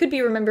Pathfinder. I could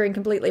be remembering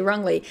completely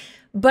wrongly,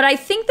 but I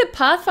think that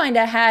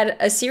Pathfinder had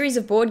a series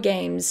of board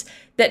games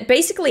that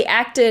basically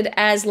acted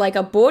as like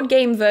a board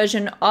game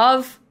version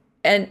of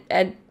an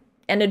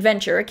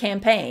adventure, a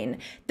campaign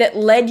that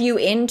led you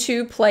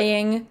into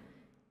playing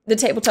the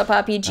tabletop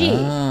RPG.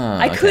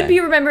 I could be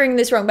remembering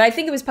this wrong, but I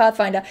think it was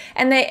Pathfinder.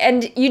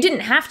 And you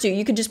didn't have to.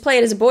 You could just play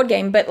it as a board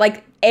game, but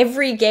like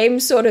every game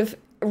sort of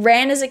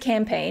ran as a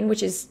campaign,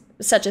 which is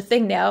such a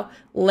thing now,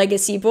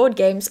 legacy board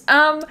games.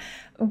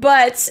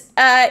 But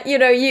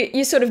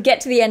you sort of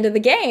get to the end of the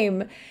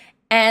game,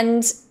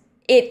 and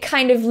it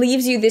kind of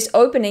leaves you this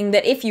opening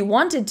that if you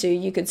wanted to,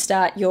 you could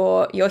start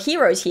your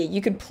heroes here. You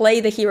could play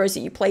the heroes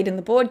that you played in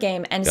the board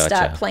game and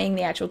start playing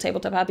the actual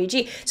tabletop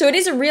RPG. So it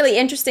is a really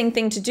interesting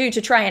thing to do, to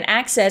try and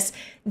access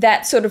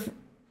that sort of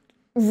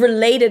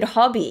related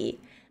hobby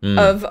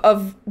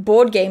of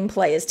board game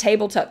players,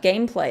 tabletop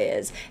game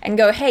players, and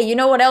go, hey, you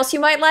know what else you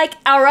might like?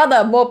 Our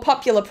other more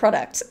popular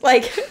product.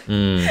 Like...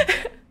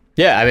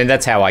 Yeah, I mean,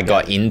 that's how I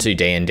got into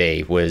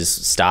D&D, was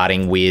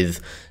starting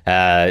with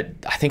I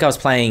think I was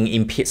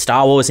playing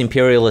Star Wars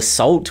Imperial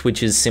Assault,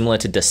 which is similar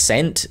to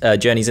Descent,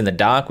 Journeys in the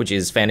Dark, which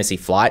is Fantasy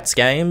Flights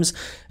games.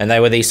 And they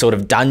were these sort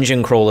of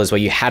dungeon crawlers where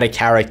you had a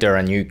character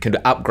and you could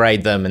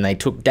upgrade them and they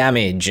took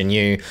damage and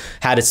you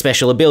had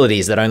special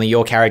abilities that only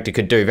your character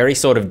could do. Very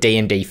sort of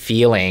D&D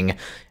feeling.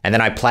 And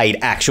then I played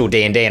actual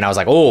D&D and I was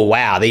like, oh,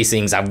 wow, these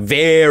things are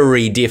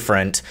very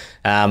different.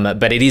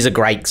 But it is a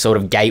great sort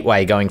of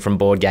gateway going from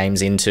board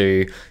games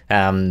into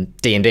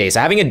D&D. So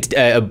having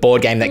a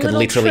board game that could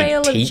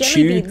literally teach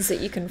you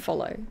that you can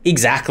follow.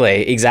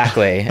 Exactly.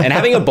 And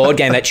having a board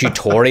game that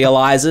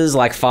tutorializes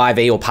like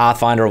 5e or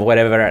Pathfinder or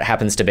whatever it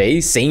happens to be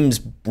seems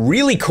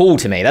really cool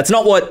to me. That's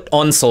not what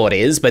Onslaught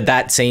is, but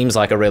that seems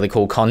like a really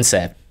cool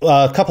concept.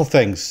 A couple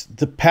things.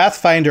 The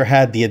Pathfinder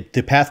had the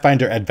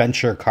Pathfinder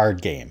Adventure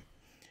card game,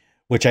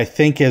 which I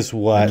think is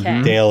what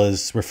Dael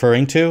is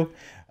referring to.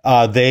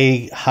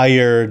 They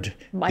hired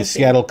the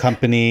Seattle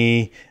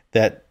company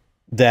that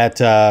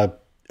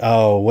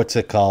what's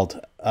it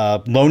called?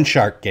 Loan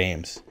Shark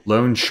Games.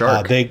 Loan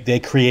Shark. They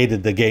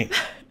created the game.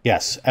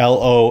 Yes,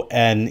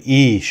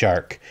 LONE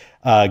Shark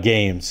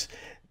Games.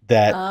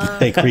 That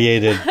they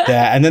created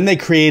that, and then they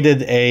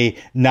created a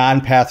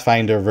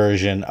non-Pathfinder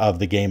version of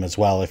the game as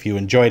well. If you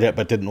enjoyed it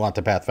but didn't want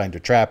the Pathfinder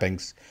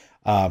trappings,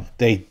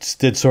 they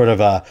did sort of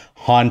a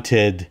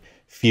haunted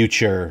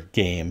future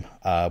game,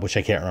 which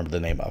I can't remember the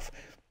name of.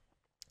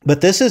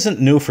 But this isn't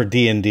new for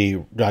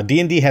D&D.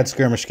 D&D had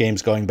skirmish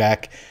games going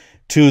back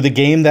to the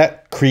game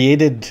that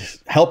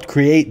helped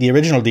create the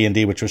original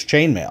D&D, which was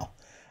Chainmail,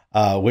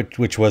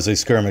 which was a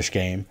skirmish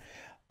game.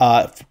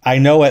 I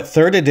know at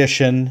 3rd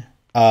edition,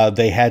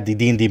 they had the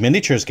D&D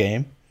miniatures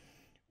game,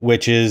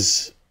 which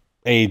is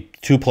a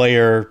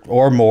 2-player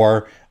or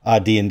more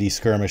D&D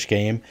skirmish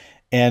game.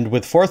 And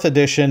with 4th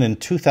edition in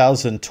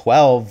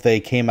 2012, they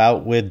came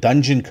out with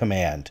Dungeon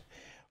Command,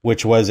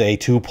 which was a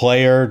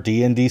 2-player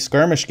D&D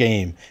skirmish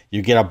game.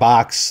 You get a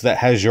box that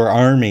has your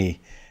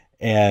army,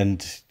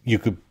 and you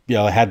could,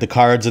 had the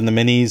cards and the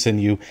minis,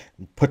 and you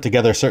put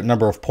together a certain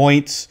number of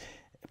points,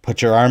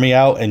 put your army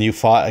out, and you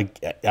fought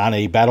on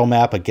a battle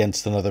map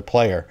against another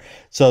player.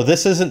 So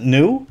this isn't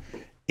new.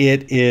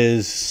 It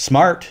is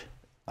smart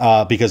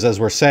because, as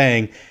we're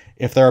saying,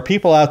 if there are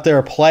people out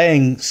there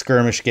playing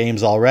skirmish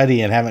games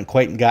already and haven't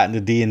quite gotten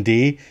to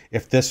D&D,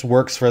 if this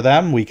works for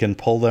them, we can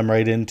pull them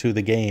right into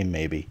the game,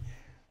 maybe.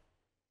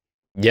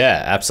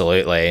 Yeah,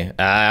 absolutely.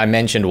 I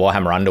mentioned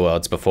Warhammer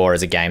Underworlds before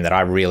as a game that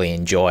I really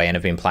enjoy and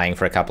have been playing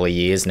for a couple of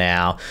years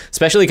now,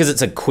 especially because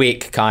it's a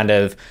quick kind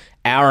of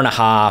hour and a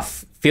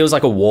half, feels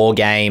like a war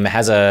game,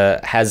 has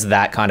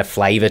that kind of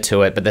flavor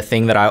to it. But the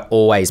thing that I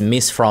always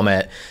miss from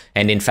it,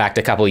 and in fact,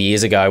 a couple of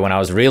years ago when I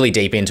was really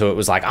deep into it,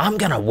 was like, I'm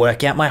going to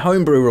work out my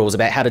homebrew rules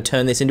about how to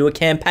turn this into a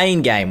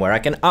campaign game where I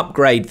can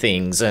upgrade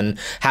things and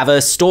have a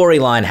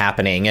storyline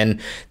happening. And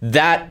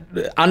that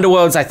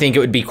Underworlds, I think it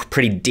would be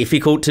pretty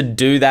difficult to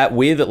do that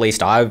with. At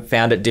least I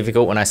found it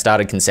difficult when I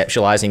started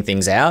conceptualizing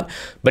things out.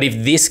 But if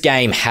this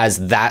game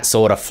has that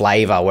sort of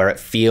flavor where it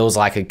feels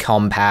like a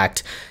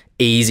compact,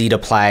 easy to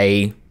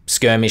play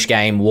skirmish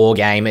game, war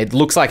game. It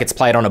looks like it's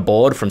played on a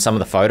board from some of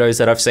the photos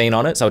that I've seen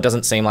on it. So it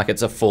doesn't seem like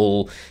it's a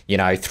full,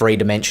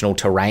 3-dimensional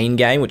terrain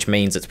game, which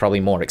means it's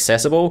probably more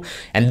accessible.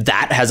 And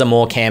that has a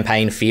more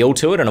campaign feel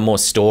to it and a more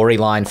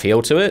storyline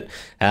feel to it.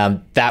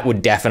 That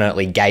would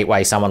definitely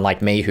gateway someone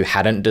like me who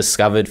hadn't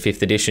discovered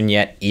 5th edition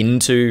yet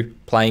into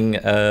playing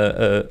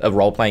a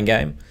role-playing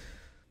game.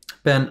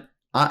 Ben,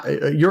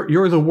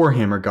 you're the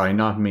Warhammer guy,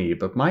 not me,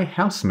 but my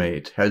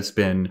housemate has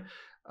been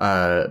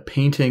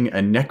painting a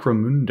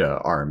Necromunda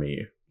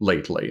army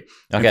lately.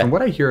 And from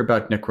what I hear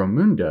about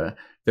Necromunda,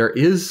 there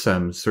is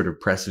some sort of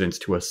precedence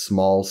to a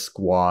small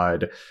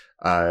squad,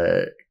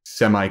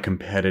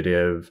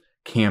 semi-competitive,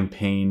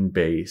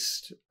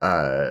 campaign-based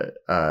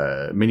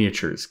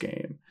miniatures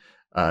game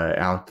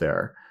out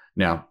there.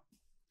 Now,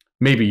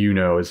 maybe you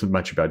know as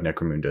much about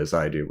Necromunda as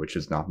I do, which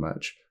is not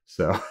much.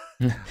 So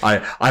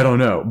I don't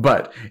know,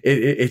 but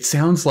it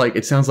sounds like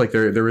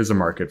there is a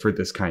market for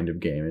this kind of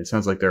game. It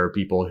sounds like there are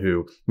people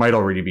who might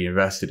already be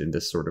invested in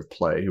this sort of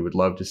play who would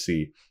love to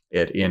see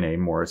it in a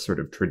more sort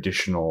of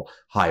traditional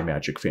high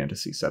magic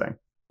fantasy setting.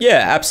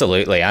 Yeah,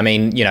 absolutely. I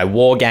mean,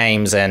 war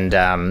games and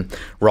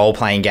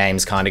role-playing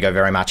games kind of go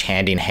very much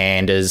hand in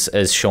hand,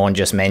 as Shawn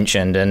just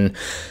mentioned. And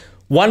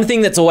one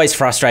thing that's always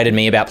frustrated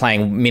me about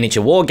playing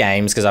miniature war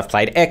games, because I've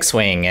played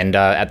X-Wing, and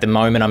at the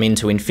moment I'm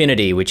into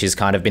Infinity, which has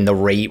kind of been the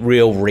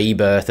real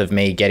rebirth of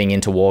me getting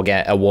into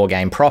a war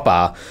game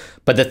proper.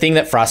 But the thing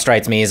that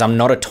frustrates me is I'm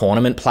not a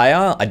tournament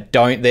player.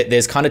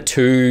 There's kind of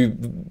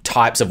 2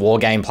 types of war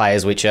game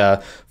players, which are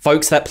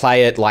folks that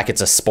play it like it's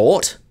a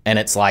sport, and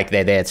it's like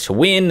they're there to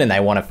win and they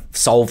want to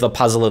solve the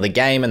puzzle of the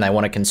game and they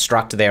want to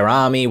construct their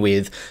army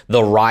with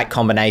the right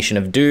combination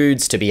of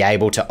dudes to be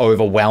able to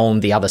overwhelm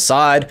the other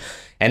side.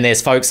 And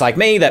there's folks like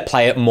me that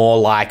play it more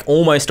like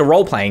almost a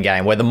role-playing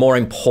game, where the more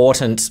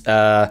important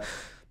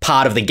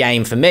part of the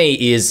game for me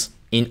is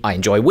I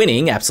enjoy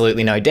winning,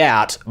 absolutely no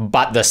doubt,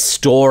 but the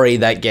story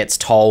that gets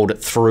told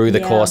through the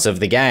course of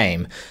the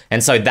game.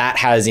 And so that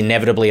has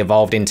inevitably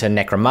evolved into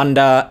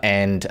Necromunda,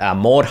 and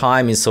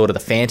Mordheim is sort of the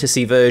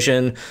fantasy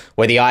version,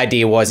 where the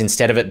idea was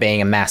instead of it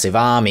being a massive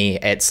army,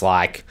 it's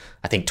like,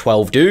 I think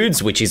 12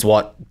 dudes, which is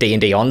what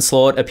D&D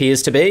Onslaught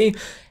appears to be.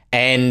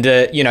 And,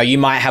 you know, you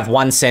might have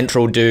one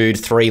central dude,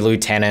 3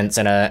 lieutenants,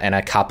 and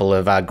a couple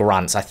of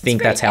grunts. I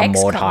think that's how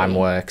Mordheim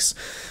works.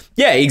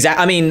 Yeah,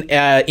 exactly. I mean,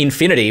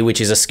 Infinity,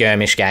 which is a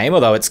skirmish game,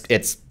 although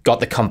it's got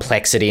the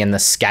complexity and the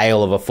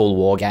scale of a full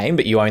war game,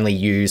 but you only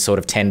use sort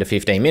of 10 to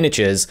 15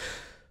 miniatures,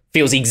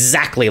 feels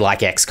exactly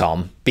like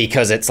XCOM,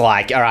 because it's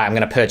like, all right, I'm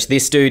going to perch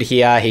this dude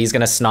here. He's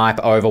going to snipe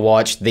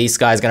Overwatch. This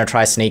guy's going to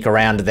try sneak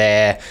around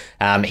there.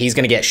 He's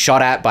going to get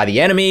shot at by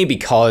the enemy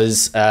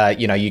because,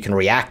 you know, you can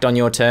react on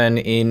your turn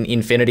in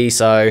Infinity.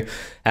 So,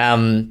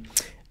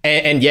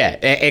 and yeah,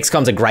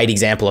 XCOM's a great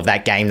example of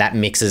that game that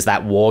mixes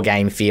that war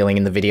game feeling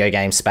in the video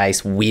game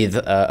space with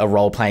a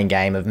role-playing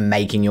game of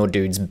making your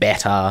dudes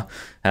better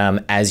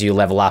as you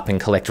level up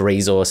and collect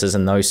resources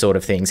and those sort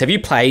of things. Have you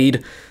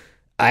played,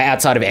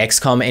 outside of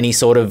XCOM, any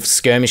sort of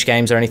skirmish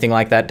games or anything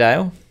like that,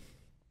 Dael?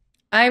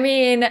 I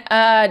mean,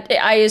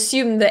 I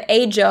assume the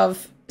Age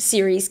of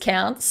series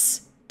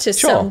counts to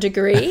some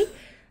degree.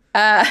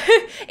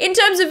 In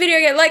terms of video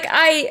game, like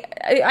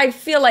I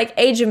feel like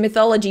Age of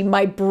Mythology,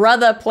 my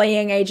brother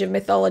playing Age of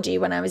Mythology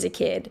when I was a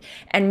kid,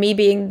 and me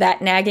being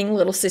that nagging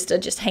little sister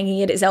just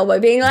hanging at his elbow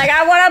being like,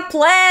 I want to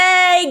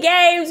play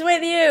games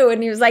with you,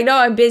 and he was like, no,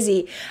 I'm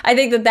busy. I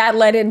think that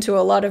led into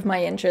a lot of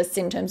my interests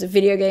in terms of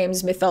video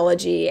games,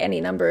 mythology,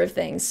 any number of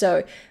things.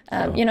 So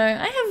you know,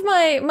 I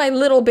have my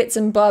little bits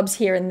and bobs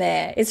here and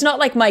there. It's not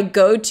like my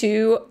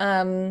go-to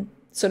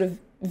sort of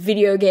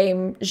video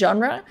game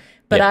genre,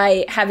 but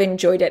I have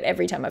enjoyed it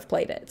every time I've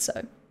played it.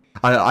 So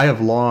I have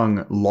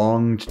long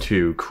longed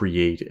to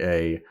create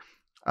a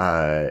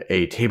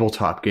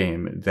tabletop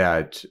game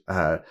that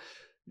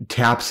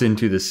taps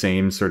into the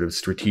same sort of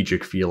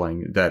strategic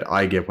feeling that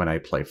I get when I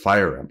play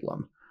Fire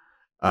Emblem.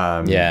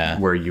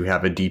 Where you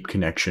have a deep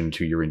connection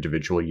to your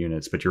individual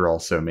units, but you're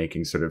also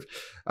making sort of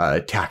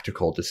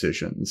tactical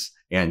decisions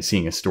and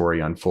seeing a story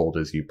unfold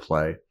as you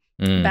play.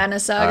 Banner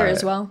Saga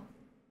as well.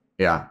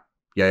 Yeah,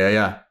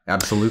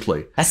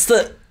 absolutely. That's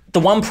the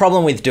one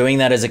problem with doing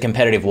that as a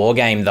competitive war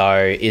game, though,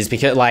 is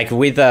because, like,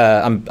 with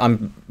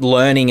I'm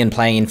learning and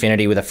playing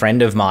Infinity with a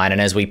friend of mine,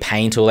 and as we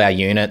paint all our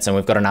units, and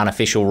we've got an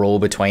unofficial rule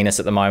between us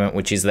at the moment,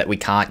 which is that we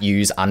can't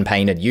use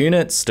unpainted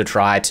units to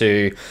try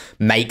to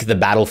make the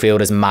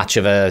battlefield as much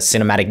of a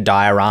cinematic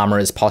diorama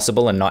as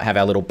possible and not have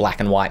our little black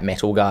and white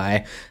metal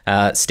guy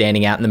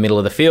standing out in the middle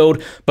of the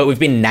field. But we've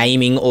been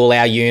naming all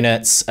our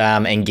units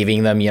and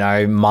giving them, you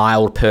know,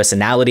 mild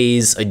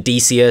personalities.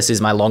 Odysseus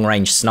is my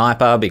long-range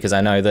sniper because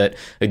I know that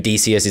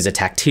Odysseus is a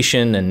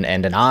tactician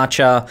and an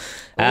archer.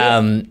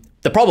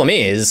 The problem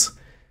is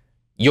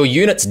your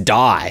units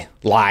die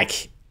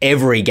like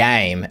every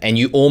game, and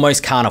you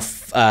almost can't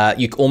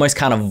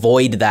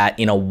avoid that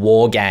in a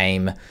war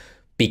game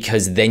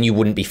because then you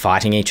wouldn't be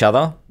fighting each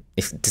other.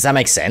 Does that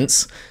make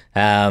sense?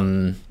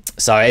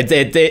 So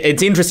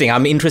it's interesting.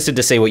 I'm interested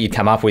to see what you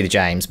come up with,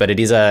 James. But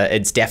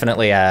it's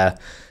definitely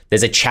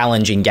there's a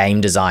challenge in game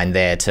design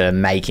there to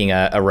making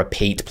a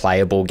repeat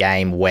playable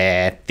game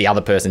where the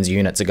other person's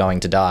units are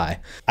going to die.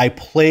 I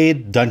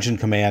played Dungeon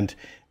Command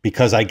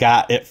because I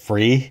got it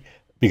free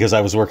because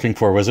I was working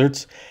for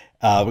Wizards.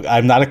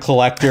 I'm not a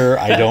collector.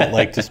 I don't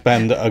like to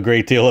spend a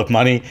great deal of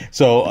money.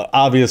 So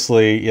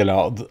obviously, you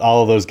know,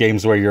 all of those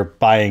games where you're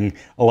buying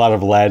a lot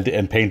of lead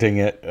and painting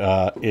it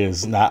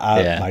is not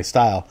my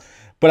style.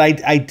 But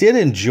I did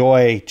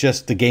enjoy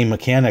just the game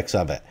mechanics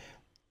of it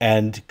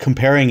and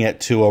comparing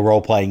it to a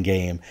role-playing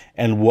game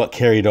and what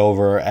carried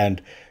over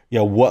and, you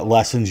know, what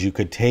lessons you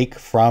could take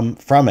from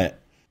it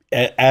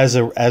as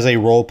a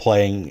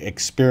role-playing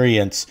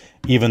experience,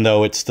 even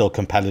though it's still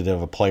competitive,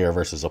 a player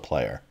versus a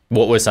player.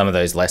 What were some of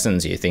those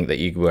lessons you think that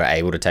you were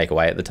able to take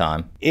away at the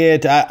time?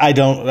 I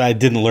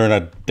didn't learn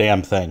a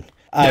damn thing.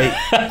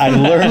 I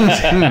learned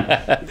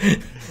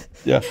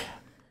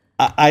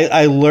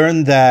I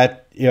learned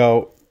that, you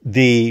know,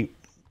 the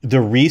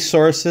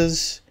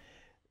resources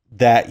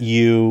that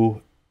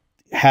you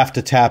have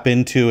to tap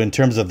into in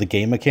terms of the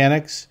game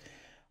mechanics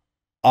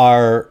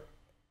can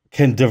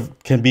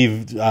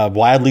be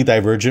wildly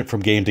divergent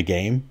from game to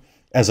game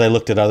as I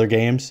looked at other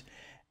games.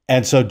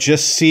 And so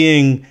just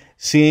seeing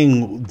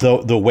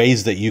the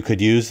ways that you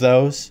could use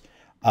those,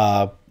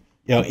 you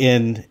know,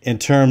 in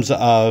terms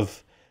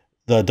of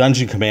the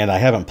Dungeon Command, I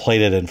haven't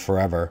played it in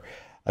forever.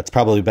 It's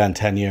probably been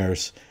 10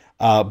 years.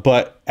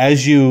 But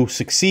as you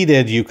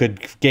succeeded, you could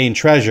gain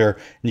treasure,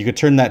 and you could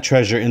turn that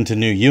treasure into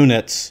new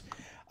units.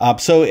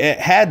 So it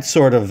had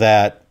sort of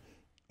that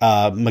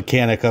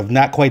mechanic of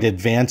not quite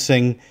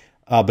advancing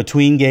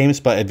between games,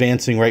 but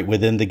advancing right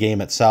within the game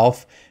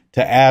itself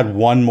to add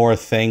one more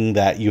thing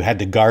that you had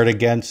to guard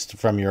against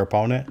from your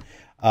opponent.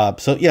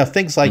 So yeah,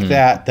 things like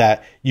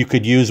that you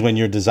could use when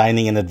you're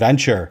designing an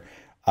adventure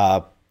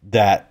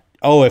that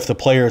oh, if the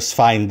players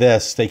find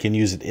this, they can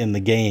use it in the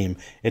game.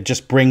 It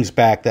just brings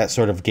back that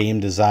sort of game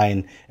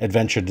design,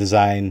 adventure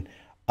design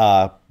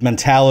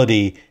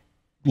mentality,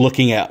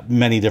 looking at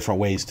many different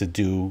ways to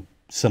do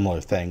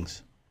similar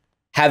things.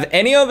 Have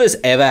any of us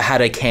ever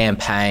had a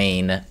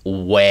campaign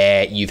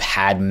where you've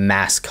had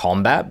mass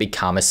combat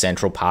become a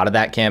central part of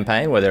that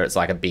campaign, whether it's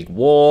like a big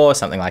war,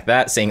 something like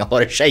that? Seeing a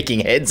lot of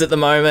shaking heads at the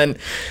moment.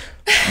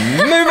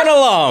 Moving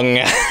along.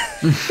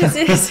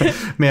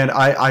 Man,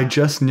 I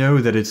just know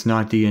that it's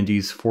not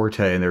D&D's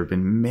forte, and there have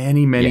been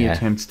many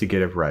attempts to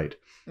get it right.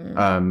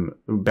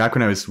 Back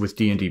when I was with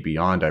D&D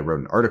Beyond, I wrote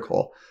an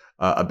article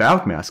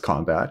about mass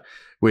combat,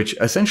 which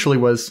essentially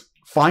was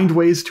find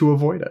ways to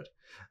avoid it.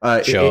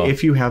 Sure.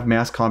 If you have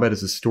mass combat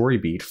as a story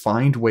beat,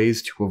 find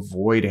ways to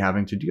avoid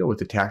having to deal with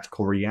the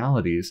tactical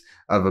realities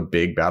of a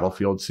big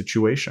battlefield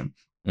situation.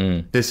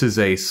 This is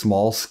a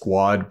small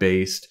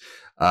squad-based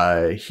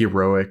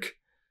heroic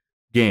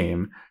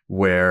game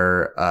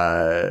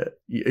where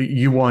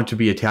you want to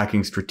be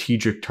attacking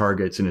strategic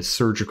targets in a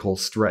surgical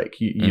strike.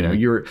 You know,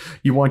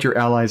 you want your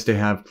allies to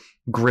have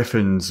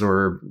griffins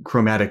or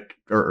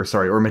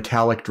or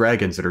metallic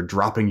dragons that are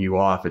dropping you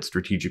off at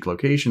strategic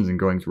locations and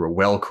going through a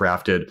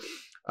well-crafted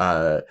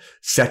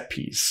set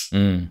piece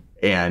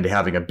and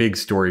having a big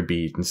story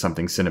beat and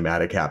something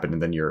cinematic happen,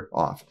 and then you're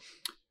off.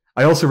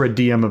 I also read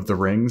DM of the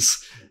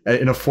Rings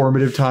in a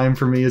formative time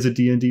for me as a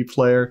D&D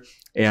player.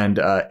 And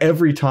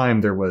every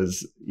time there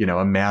was, you know,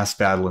 a mass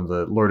battle in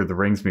the Lord of the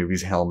Rings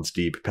movies, Helm's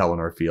Deep,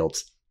 Pelennor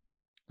Fields,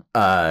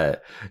 there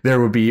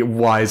would be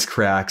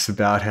wisecracks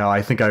about how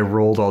I think I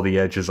rolled all the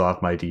edges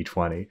off my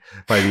D20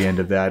 by the end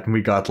of that. And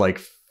we got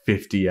like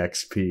 50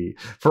 XP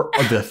for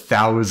the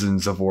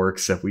thousands of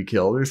orcs that we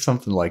killed or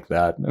something like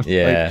that.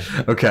 Yeah.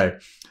 Like, okay,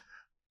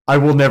 I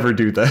will never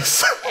do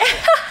this.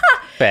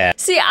 Fair.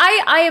 See,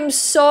 I am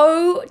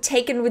so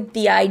taken with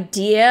the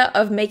idea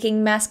of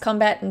making mass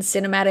combat and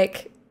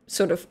cinematic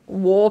sort of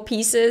war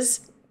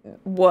pieces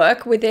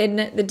work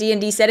within the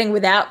D&D setting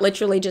without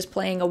literally just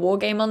playing a war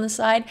game on the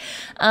side.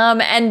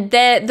 And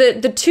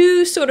the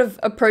two sort of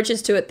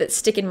approaches to it that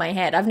stick in my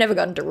head, I've never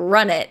gotten to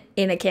run it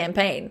in a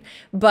campaign,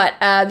 but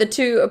the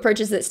two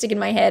approaches that stick in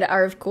my head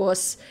are, of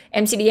course,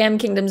 MCDM,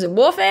 Kingdoms of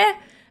Warfare,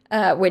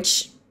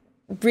 which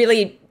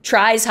really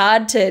tries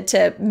hard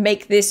to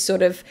make this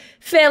sort of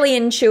fairly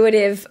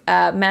intuitive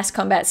mass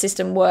combat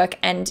system work.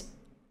 And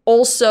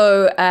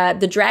also,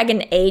 the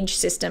Dragon Age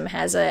system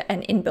has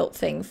an inbuilt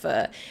thing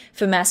for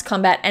mass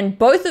combat. And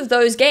both of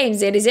those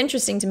games, it is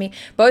interesting to me,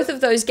 both of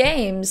those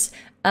games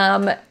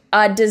are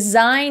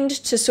designed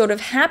to sort of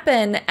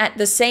happen at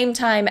the same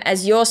time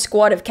as your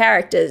squad of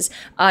characters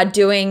are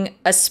doing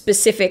a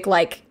specific,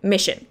 like,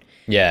 mission.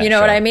 Yeah, you know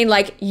what I mean?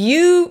 Like,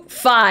 you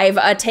five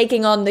are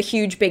taking on the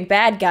huge big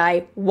bad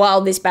guy while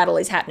this battle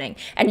is happening.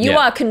 And you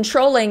are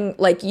controlling,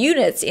 like,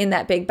 units in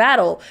that big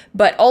battle,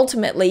 but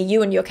ultimately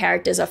you and your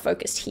characters are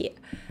focused here.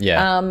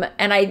 Yeah.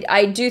 And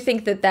I do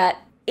think that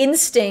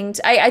instinct,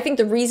 I think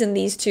the reason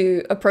these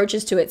two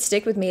approaches to it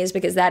stick with me is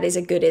because that is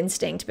a good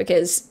instinct,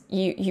 because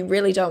you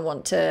really don't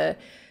want to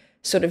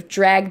sort of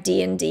drag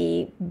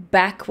D&D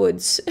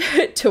backwards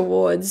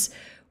towards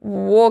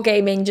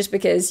wargaming, just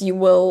because you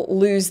will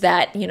lose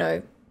that, you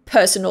know,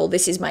 personal,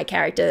 this is my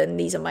character and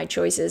these are my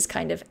choices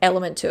kind of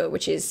element to it,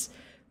 which is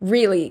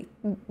really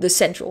the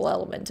central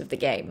element of the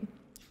game.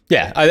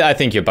 Yeah, I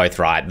think you're both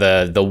right.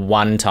 The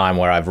one time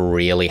where I've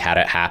really had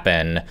it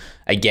happen,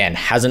 again,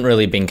 hasn't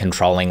really been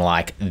controlling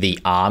like the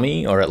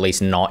army, or at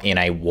least not in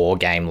a war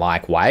game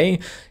like way.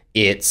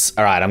 It's,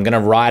 all right, I'm going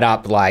to write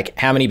up like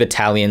how many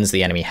battalions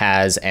the enemy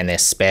has and their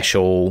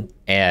special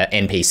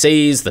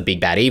NPCs, the big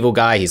bad evil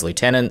guy, his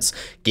lieutenants,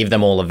 give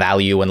them all a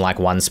value and like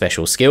one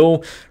special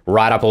skill,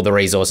 write up all the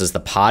resources the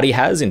party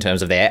has in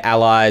terms of their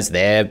allies,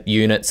 their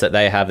units that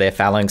they have, their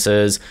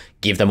phalanxes,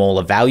 give them all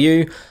a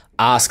value,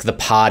 ask the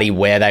party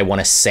where they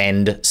want to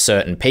send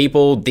certain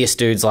people. This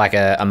dude's like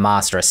a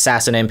master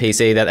assassin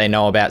NPC that they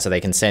know about, so they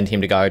can send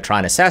him to go try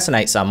and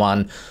assassinate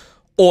someone.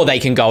 Or they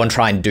can go and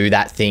try and do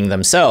that thing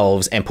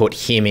themselves and put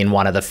him in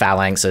one of the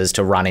phalanxes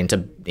to run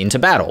into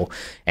battle.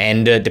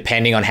 And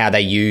depending on how they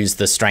use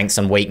the strengths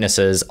and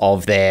weaknesses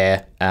of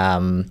their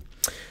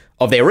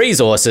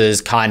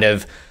resources, kind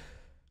of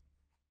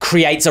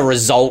creates a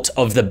result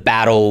of the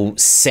battle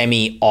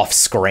semi-off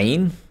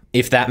screen,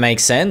 if that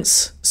makes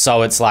sense.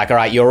 So it's like, all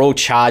right, you're all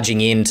charging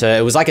into,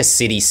 it was like a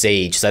city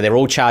siege. So they're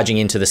all charging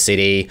into the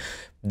city.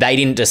 They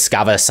didn't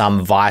discover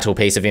some vital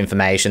piece of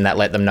information that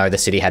let them know the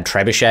city had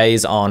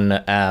trebuchets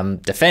on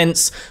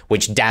defense,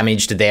 which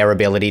damaged their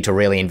ability to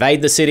really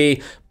invade the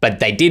city. But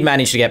they did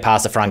manage to get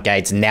past the front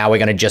gates. Now we're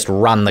going to just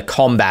run the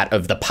combat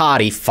of the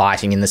party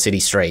fighting in the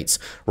city streets,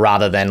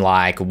 rather than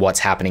like what's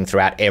happening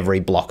throughout every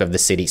block of the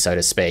city, so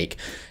to speak.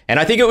 And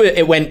I think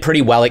it went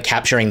pretty well at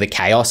capturing the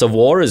chaos of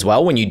war as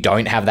well. When you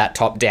don't have that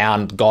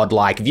top-down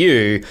godlike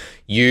view,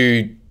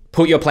 you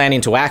put your plan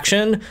into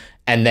action,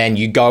 and then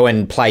you go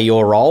and play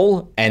your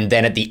role, and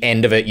then at the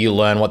end of it, you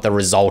learn what the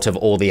result of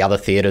all the other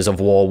theaters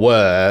of war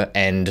were,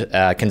 and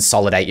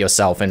consolidate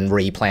yourself and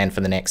re-plan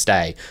for the next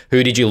day.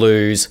 Who did you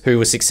lose? Who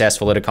was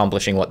successful at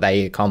accomplishing what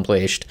they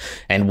accomplished?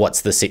 And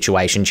what's the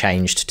situation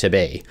changed to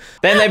be?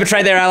 Then they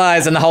betrayed their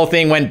allies, and the whole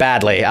thing went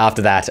badly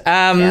after that.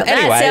 Anyway.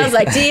 That sounds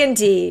like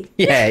D&D.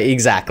 Yeah,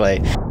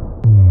 exactly.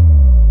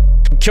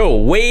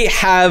 Cool. We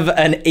have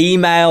an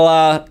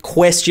emailer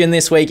question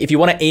this week. If you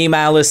want to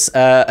email us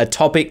a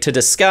topic to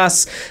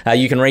discuss,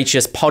 you can reach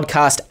us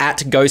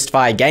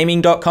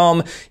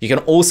podcast@ghostfiregaming.com. You can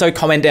also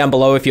comment down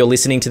below if you're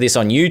listening to this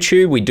on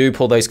YouTube. We do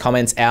pull those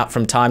comments out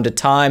from time to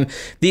time.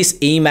 This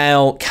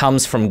email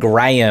comes from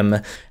Graham.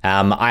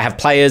 I have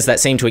players that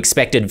seem to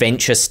expect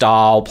adventure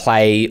style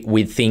play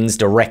with things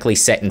directly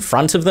set in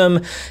front of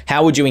them.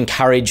 How would you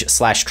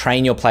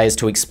encourage/train your players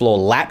to explore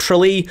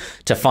laterally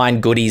to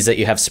find goodies that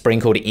you have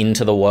sprinkled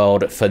into the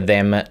world for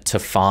them to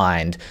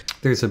find?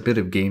 There's a bit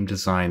of game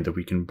design that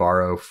we can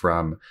borrow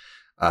from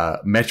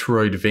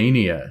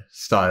Metroidvania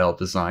style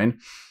design,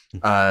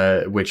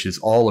 which is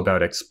all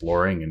about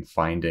exploring and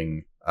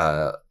finding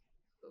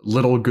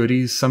little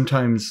goodies,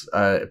 sometimes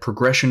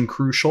progression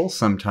crucial,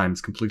 sometimes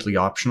completely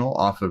optional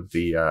off of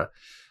the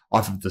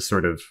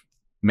sort of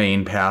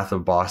main path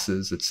of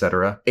bosses,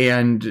 etc.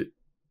 And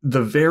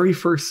the very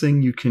first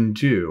thing you can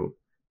do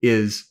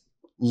is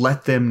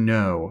let them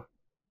know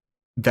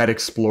that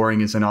exploring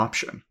is an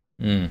option.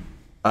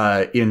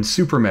 In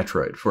Super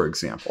Metroid, for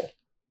example,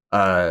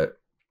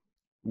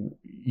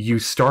 you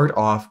start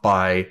off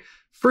by,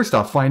 first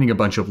off, finding a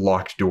bunch of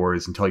locked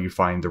doors until you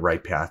find the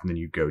right path, and then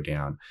you go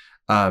down.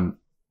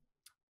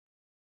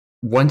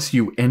 Once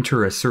you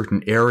enter a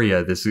certain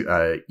area, this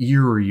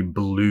eerie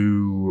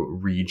blue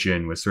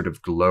region with sort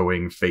of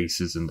glowing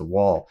faces in the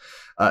wall,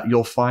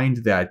 you'll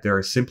find that there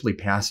are simply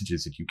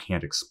passages that you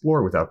can't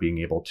explore without being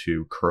able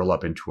to curl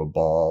up into a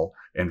ball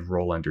and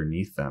roll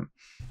underneath them.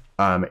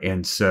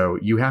 And so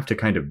you have to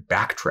kind of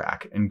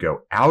backtrack and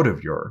go out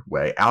of your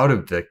way, out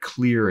of the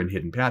clear and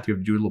hidden path. You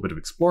have to do a little bit of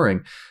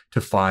exploring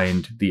to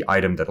find the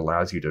item that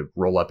allows you to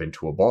roll up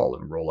into a ball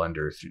and roll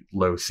under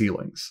low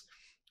ceilings.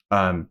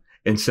 And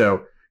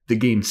so the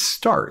game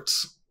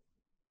starts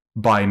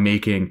by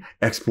making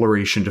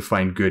exploration to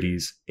find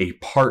goodies a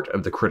part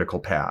of the critical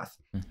path.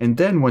 And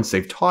then once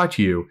they've taught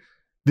you,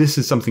 this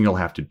is something you'll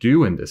have to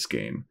do in this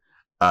game,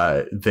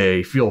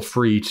 they feel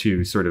free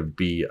to sort of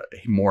be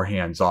more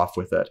hands-off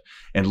with it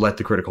and let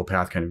the critical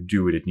path kind of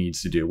do what it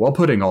needs to do, while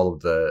putting all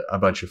of a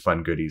bunch of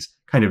fun goodies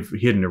kind of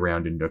hidden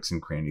around in nooks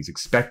and crannies,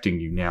 expecting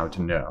you now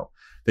to know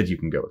that you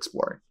can go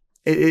exploring.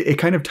 It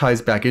kind of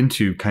ties back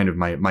into kind of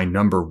my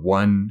number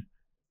one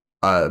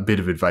bit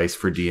of advice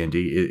for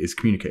D&D is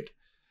communicate.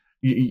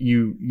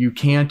 You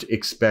can't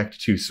expect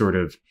to sort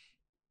of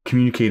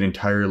communicate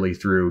entirely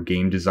through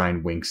game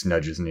design winks,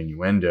 nudges, and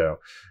innuendo,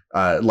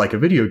 like a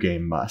video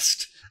game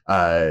must,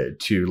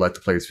 to let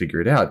the players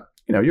figure it out.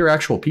 You know, you're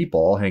actual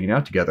people all hanging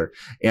out together,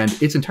 and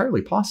it's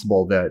entirely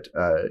possible that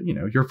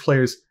your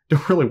players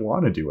don't really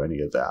want to do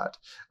any of that.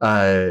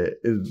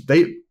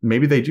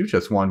 Maybe they do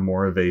just want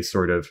more of a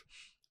sort of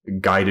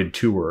guided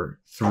tour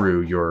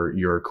through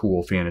your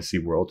cool fantasy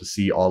world to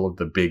see all of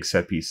the big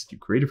set pieces you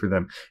created for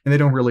them, and they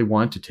don't really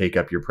want to take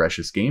up your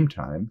precious game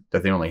time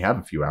that they only have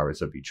a few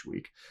hours of each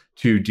week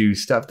to do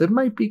stuff that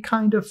might be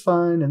kind of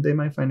fun, and they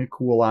might find a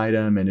cool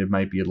item, and it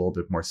might be a little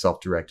bit more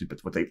self-directed, but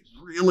what they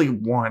really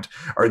want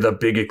are the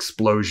big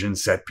explosion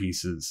set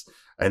pieces,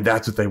 and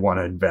that's what they want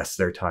to invest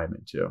their time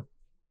into.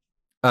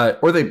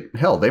 Or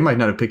they might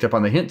not have picked up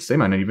on the hints. They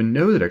might not even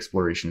know that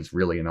exploration is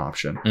really an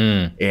option.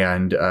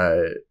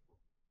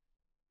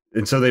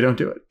 And so they don't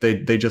do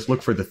it. They just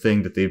look for the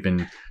thing that they've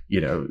been,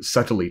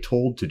 subtly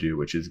told to do,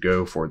 which is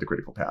go for the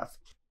critical path.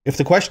 If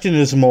the question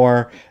is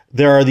more,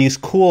 there are these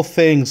cool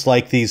things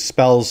like these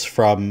spells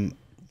from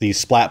these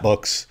splat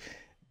books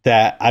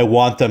that I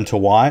want them to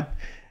want,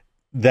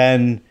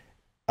 then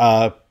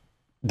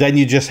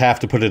you just have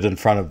to put it in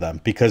front of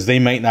them, because they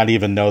might not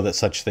even know that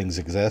such things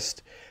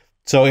exist.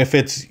 So if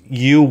it's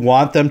you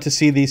want them to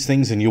see these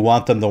things and you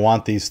want them to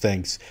want these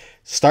things,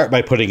 start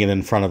by putting it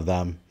in front of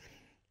them.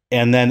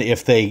 And then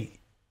if they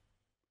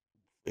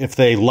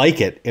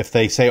like it, if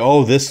they say,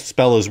 oh, this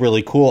spell is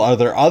really cool, are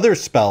there other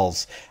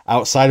spells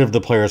outside of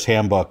the player's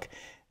handbook?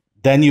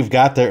 Then you've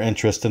got their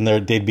interest, and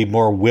they'd be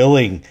more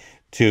willing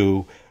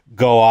to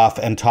go off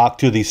and talk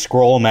to the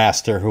scroll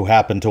master who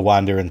happened to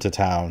wander into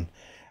town.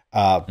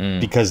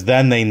 Because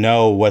then they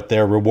know what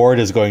their reward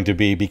is going to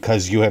be,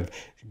 because you have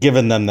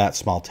given them that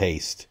small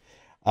taste.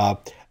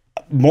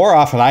 More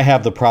often I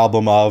have the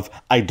problem of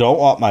I don't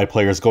want my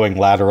players going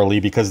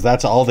laterally, because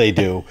that's all they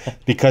do,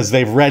 because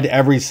they've read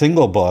every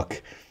single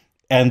book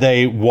and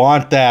they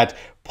want that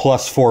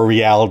 +4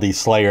 reality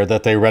slayer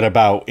that they read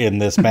about in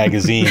this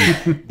magazine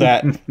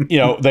that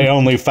they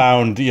only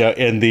found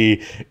in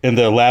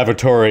the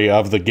lavatory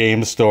of the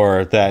game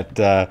store that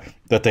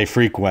they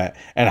frequent.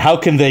 And how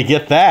can they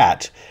get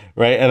that?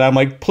 Right. And I'm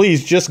like,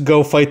 please just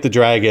go fight the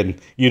dragon.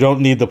 You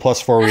don't need the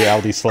 +4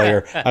 reality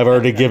slayer. I've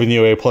already given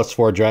you a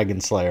 +4 dragon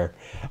slayer.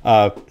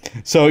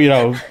 So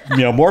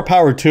more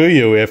power to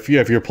you if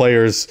your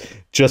players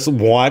just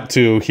want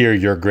to hear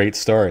your great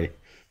story.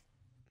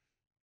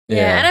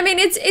 Yeah, and I mean,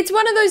 it's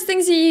one of those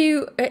things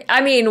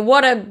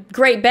what a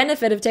great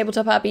benefit of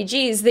tabletop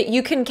RPG is that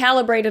you can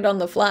calibrate it on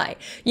the fly.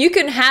 You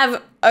can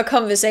have a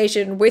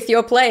conversation with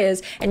your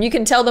players and you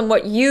can tell them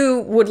what you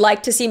would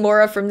like to see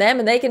more of from them,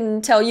 and they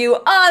can tell you,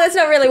 oh, that's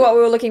not really what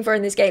we were looking for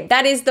in this game.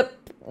 That is the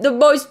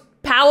most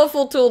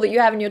powerful tool that you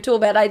have in your tool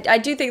belt. I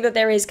do think that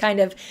there is kind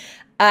of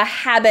a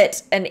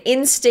habit, an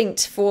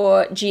instinct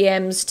for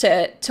GMs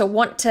to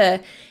want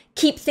to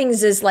keep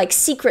things as like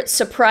secret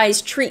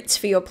surprise treats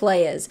for your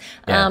players.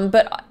 Yeah.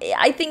 But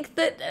I think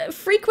that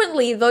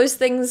frequently those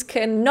things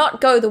can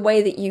not go the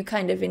way that you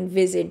kind of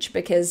envisage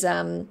because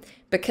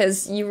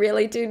you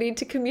really do need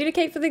to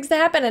communicate for things to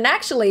happen. And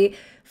actually,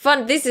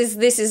 this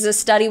is a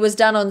study was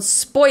done on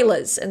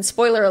spoilers and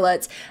spoiler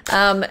alerts.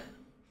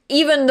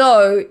 Even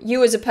though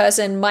you as a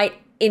person might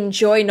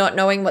enjoy not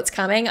knowing what's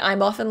coming,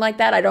 I'm often like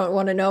that. I don't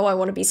want to know. I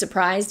want to be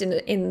surprised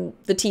in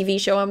the TV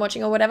show I'm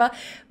watching or whatever.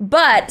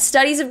 But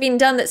studies have been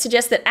done that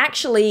suggest that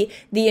actually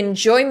the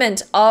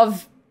enjoyment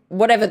of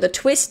whatever the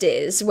twist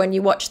is when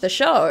you watch the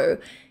show,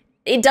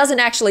 it doesn't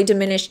actually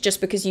diminish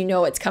just because you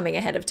know it's coming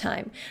ahead of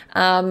time.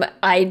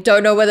 I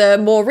don't know whether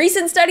more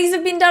recent studies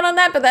have been done on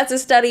that, but that's a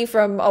study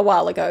from a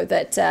while ago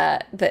that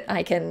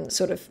I can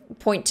sort of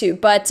point to.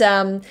 But,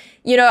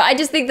 I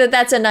just think that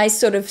that's a nice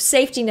sort of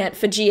safety net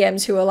for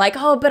GMs who are like,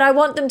 oh, but I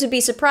want them to be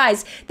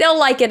surprised. They'll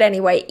like it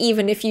anyway,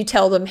 even if you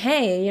tell them,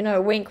 hey,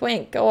 wink,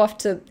 wink, go off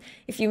to,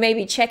 if you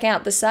maybe check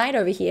out the side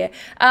over here.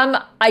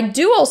 I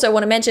do also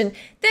want to mention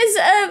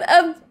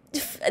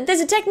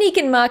there's a technique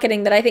in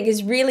marketing that I think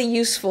is really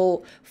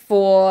useful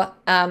for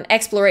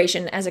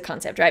exploration as a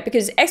concept, right?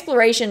 Because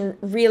exploration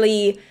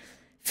really,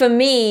 for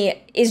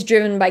me, is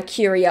driven by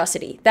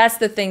curiosity. That's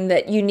the thing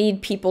that you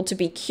need people to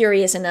be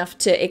curious enough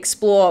to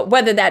explore,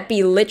 whether that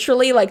be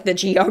literally like the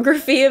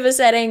geography of a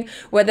setting,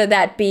 whether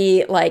that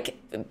be like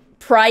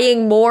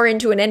prying more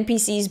into an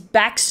NPC's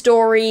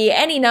backstory,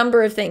 any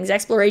number of things.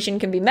 Exploration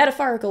can be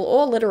metaphorical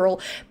or literal,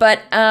 but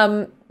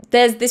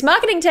there's this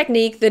marketing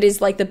technique that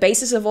is like the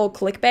basis of all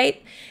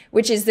clickbait,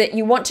 which is that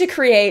you want to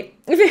create,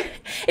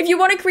 if you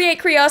want to create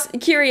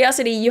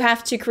curiosity, you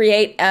have to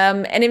create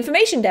an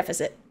information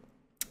deficit.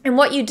 And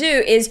what you do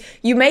is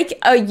you make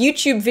a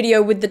YouTube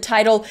video with the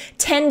title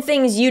 10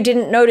 Things You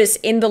Didn't Notice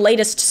in the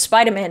Latest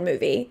Spider-Man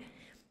Movie.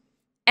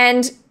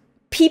 And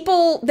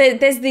people,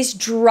 there's this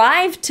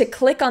drive to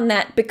click on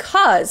that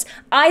because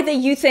either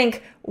you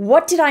think,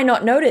 what did I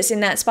not notice in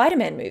that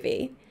Spider-Man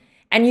movie?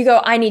 And you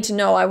go, I need to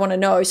know, I want to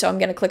know, so I'm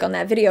going to click on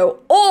that video.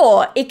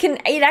 Or it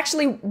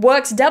actually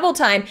works double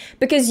time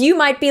because you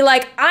might be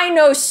like, I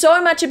know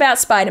so much about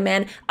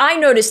Spider-Man. I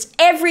noticed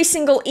every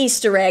single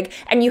Easter egg,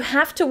 and you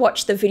have to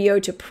watch the video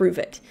to prove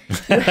it.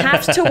 You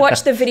have to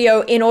watch the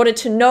video in order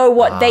to know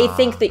what they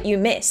think that you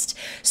missed.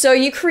 So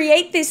you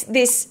create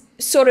this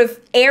sort of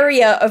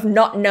area of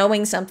not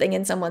knowing something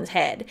in someone's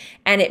head,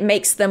 and it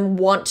makes them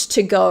want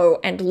to go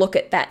and look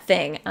at that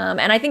thing.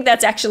 And I think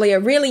that's actually a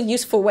really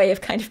useful way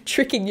of kind of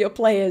tricking your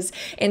players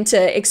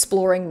into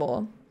exploring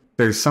more.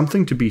 There's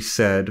something to be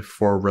said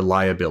for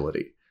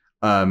reliability.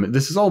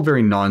 This is all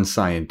very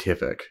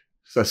non-scientific,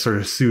 a sort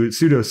of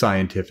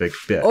pseudo-scientific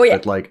bit. Oh, yeah.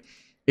 But like,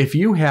 if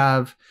you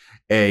have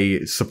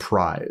a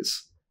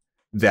surprise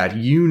that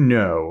you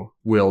know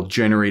will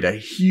generate a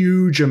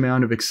huge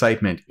amount of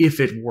excitement if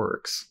it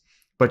works,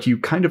 but you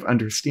kind of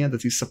understand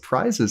that these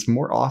surprises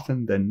more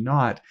often than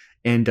not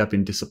end up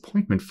in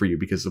disappointment for you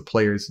because the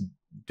players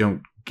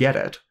don't get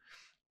it.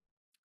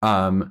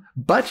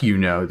 But you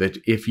know that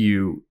if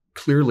you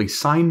clearly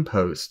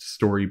signpost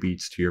story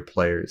beats to your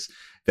players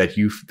that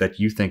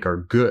you think are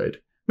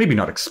good, maybe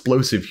not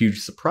explosive, huge,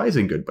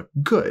 surprising good, but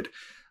good,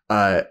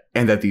 and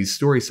that these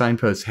story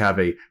signposts have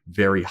a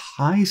very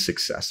high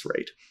success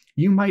rate,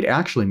 you might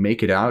actually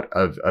make it out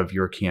of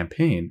your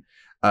campaign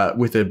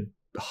with a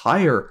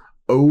higher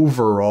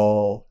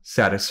overall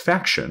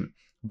satisfaction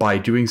by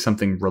doing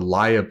something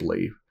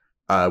reliably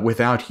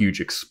without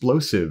huge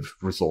explosive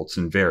results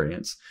and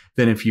variants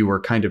than if you're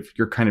kind of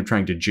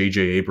trying to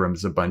J.J.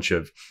 Abrams a bunch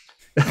of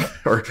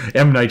or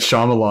M. Night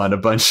Shyamalan a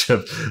bunch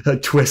of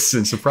twists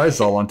and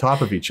surprises all on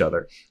top of each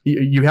other.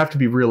 You have to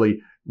be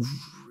really,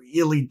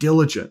 really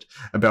diligent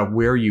about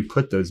where you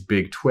put those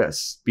big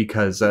twists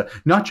because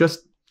it's not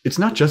just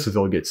that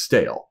they'll get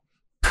stale.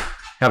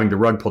 Having the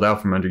rug pulled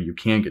out from under you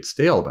can get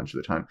stale a bunch of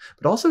the time.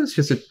 But also it's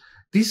just that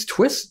these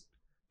twists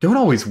don't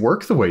always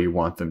work the way you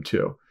want them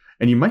to.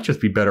 And you might just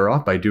be better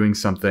off by doing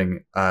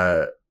something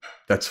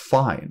that's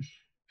fine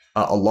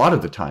a lot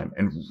of the time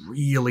and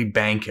really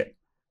banking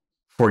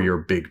for your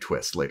big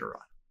twist later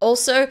on.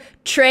 Also,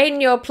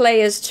 train your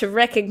players to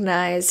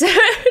recognize.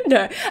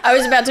 No, I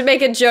was about to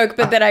make a joke,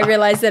 but then I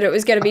realized that it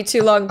was going to be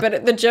too long.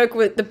 But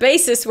the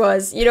basis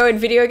was, in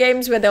video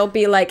games where they'll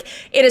be like,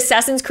 in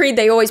Assassin's Creed,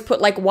 they always put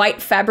like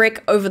white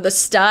fabric over the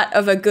start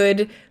of a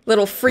good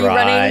little free Right,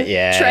 running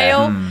yeah.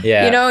 trail,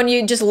 Yeah. you know, and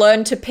you just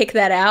learn to pick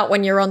that out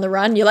when you're on the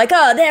run. You're like,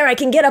 oh, there, I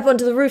can get up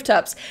onto the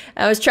rooftops.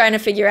 I was trying to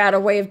figure out a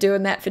way of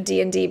doing that for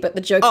D&D, but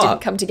the joke didn't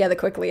come together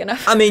quickly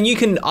enough. I mean,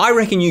 I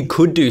reckon you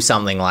could do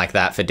something like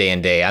that for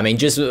D&D. I mean,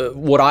 just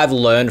what I've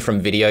learned from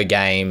video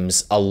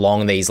games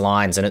along these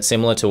lines, and it's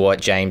similar to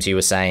what, James, you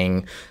were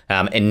saying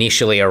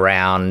initially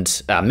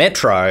around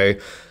Metro.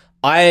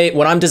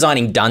 When I'm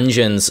designing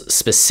dungeons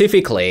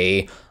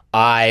specifically,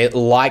 I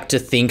like to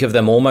think of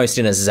them almost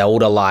in a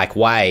Zelda-like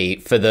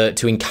way.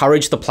 To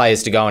encourage the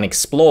players to go and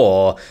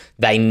explore,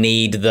 they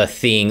need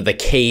the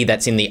key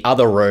that's in the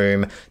other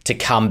room to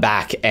come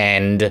back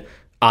and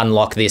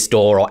unlock this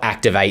door or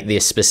activate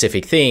this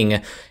specific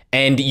thing.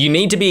 And you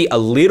need to be a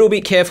little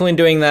bit careful in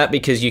doing that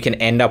because you can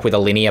end up with a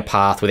linear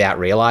path without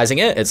realizing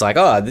it. It's like,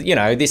 oh, you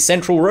know, this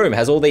central room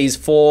has all these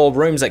 4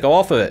 rooms that go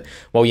off of it.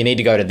 Well, you need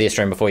to go to this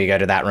room before you go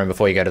to that room,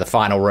 before you go to the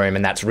final room.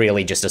 And that's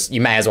really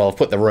you may as well have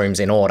put the rooms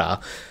in order.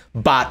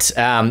 But,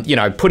 you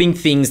know, putting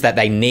things that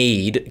they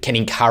need can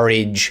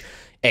encourage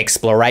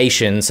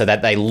exploration so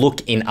that they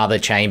look in other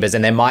chambers,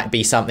 and there might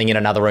be something in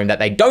another room that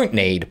they don't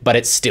need, but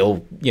it's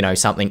still, you know,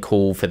 something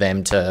cool for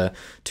them to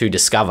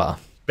discover.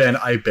 Ben,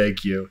 I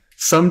beg you.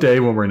 Someday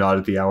when we're not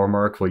at the hour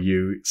mark, will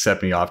you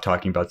set me off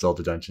talking about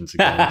Zelda Dungeons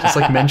again? Just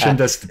like mention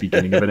this at the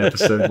beginning of an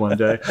episode one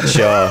day.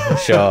 Sure.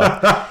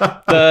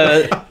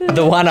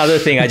 The one other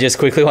thing I just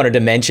quickly wanted to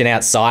mention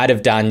outside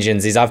of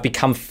dungeons is I've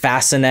become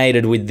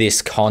fascinated with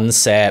this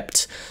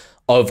concept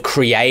of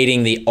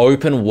creating the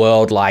open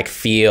world-like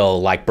feel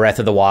like Breath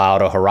of the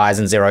Wild or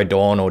Horizon Zero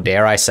Dawn, or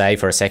dare I say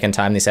for a second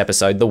time this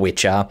episode, The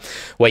Witcher,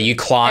 where you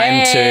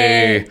climb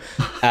to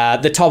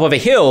the top of a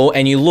hill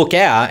and you look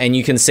out and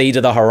you can see to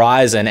the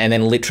horizon and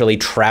then literally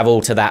travel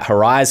to that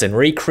horizon,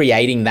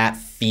 recreating that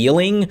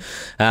feeling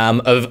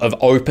of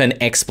open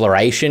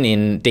exploration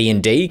in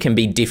D&D can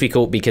be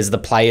difficult because the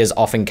players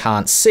often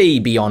can't see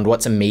beyond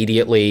what's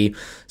immediately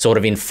sort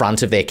of in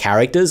front of their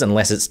characters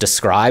unless it's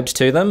described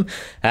to them.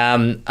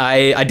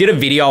 I did a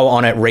video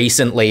on it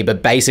recently,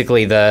 but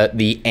basically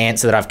the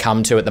answer that I've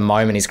come to at the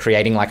moment is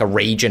creating like a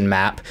region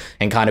map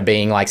and kind of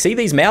being like, see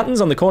these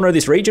mountains on the corner of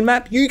this region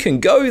map? You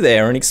can go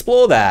there and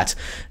explore that,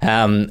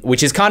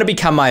 which has kind of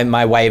become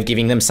my way of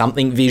giving them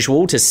something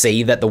visual to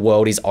see that the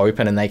world is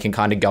open and they can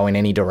kind of go in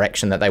any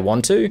direction that they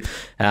want to,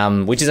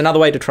 which is another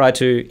way to try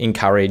to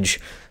encourage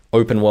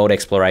open world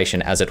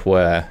exploration, as it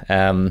were.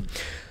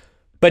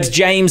 But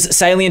James,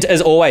 Salient,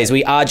 as always,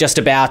 we are just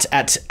about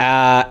at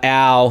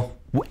our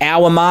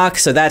hour mark,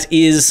 so that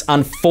is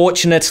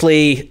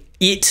unfortunately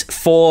it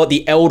for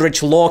the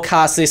Eldritch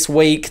Lorecast this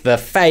week. The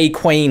Fey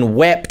Queen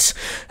wept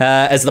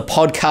as the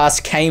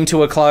podcast came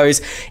to a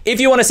close.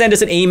 If you want to send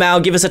us an email,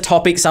 give us a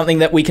topic, something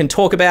that we can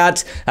talk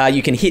about,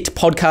 you can hit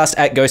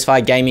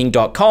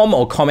podcast@ghostfiregaming.com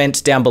or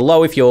comment down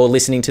below if you're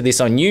listening to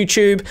this on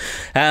YouTube.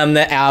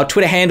 Our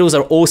Twitter handles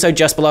are also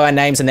just below our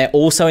names, and they're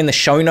also in the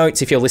show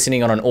notes if you're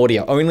listening on an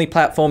audio-only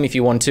platform, if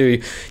you want to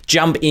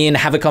jump in,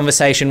 have a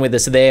conversation with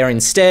us there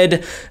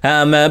instead.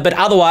 But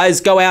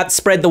otherwise, go out,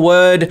 spread the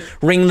word,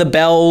 ring the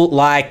bell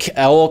like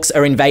orcs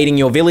are invading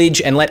your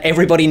village, and let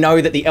everybody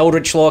know that the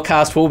Eldritch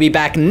Lorecast will be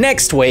back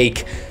next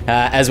week,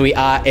 as we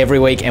are every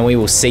week, and we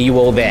will see you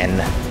all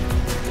then.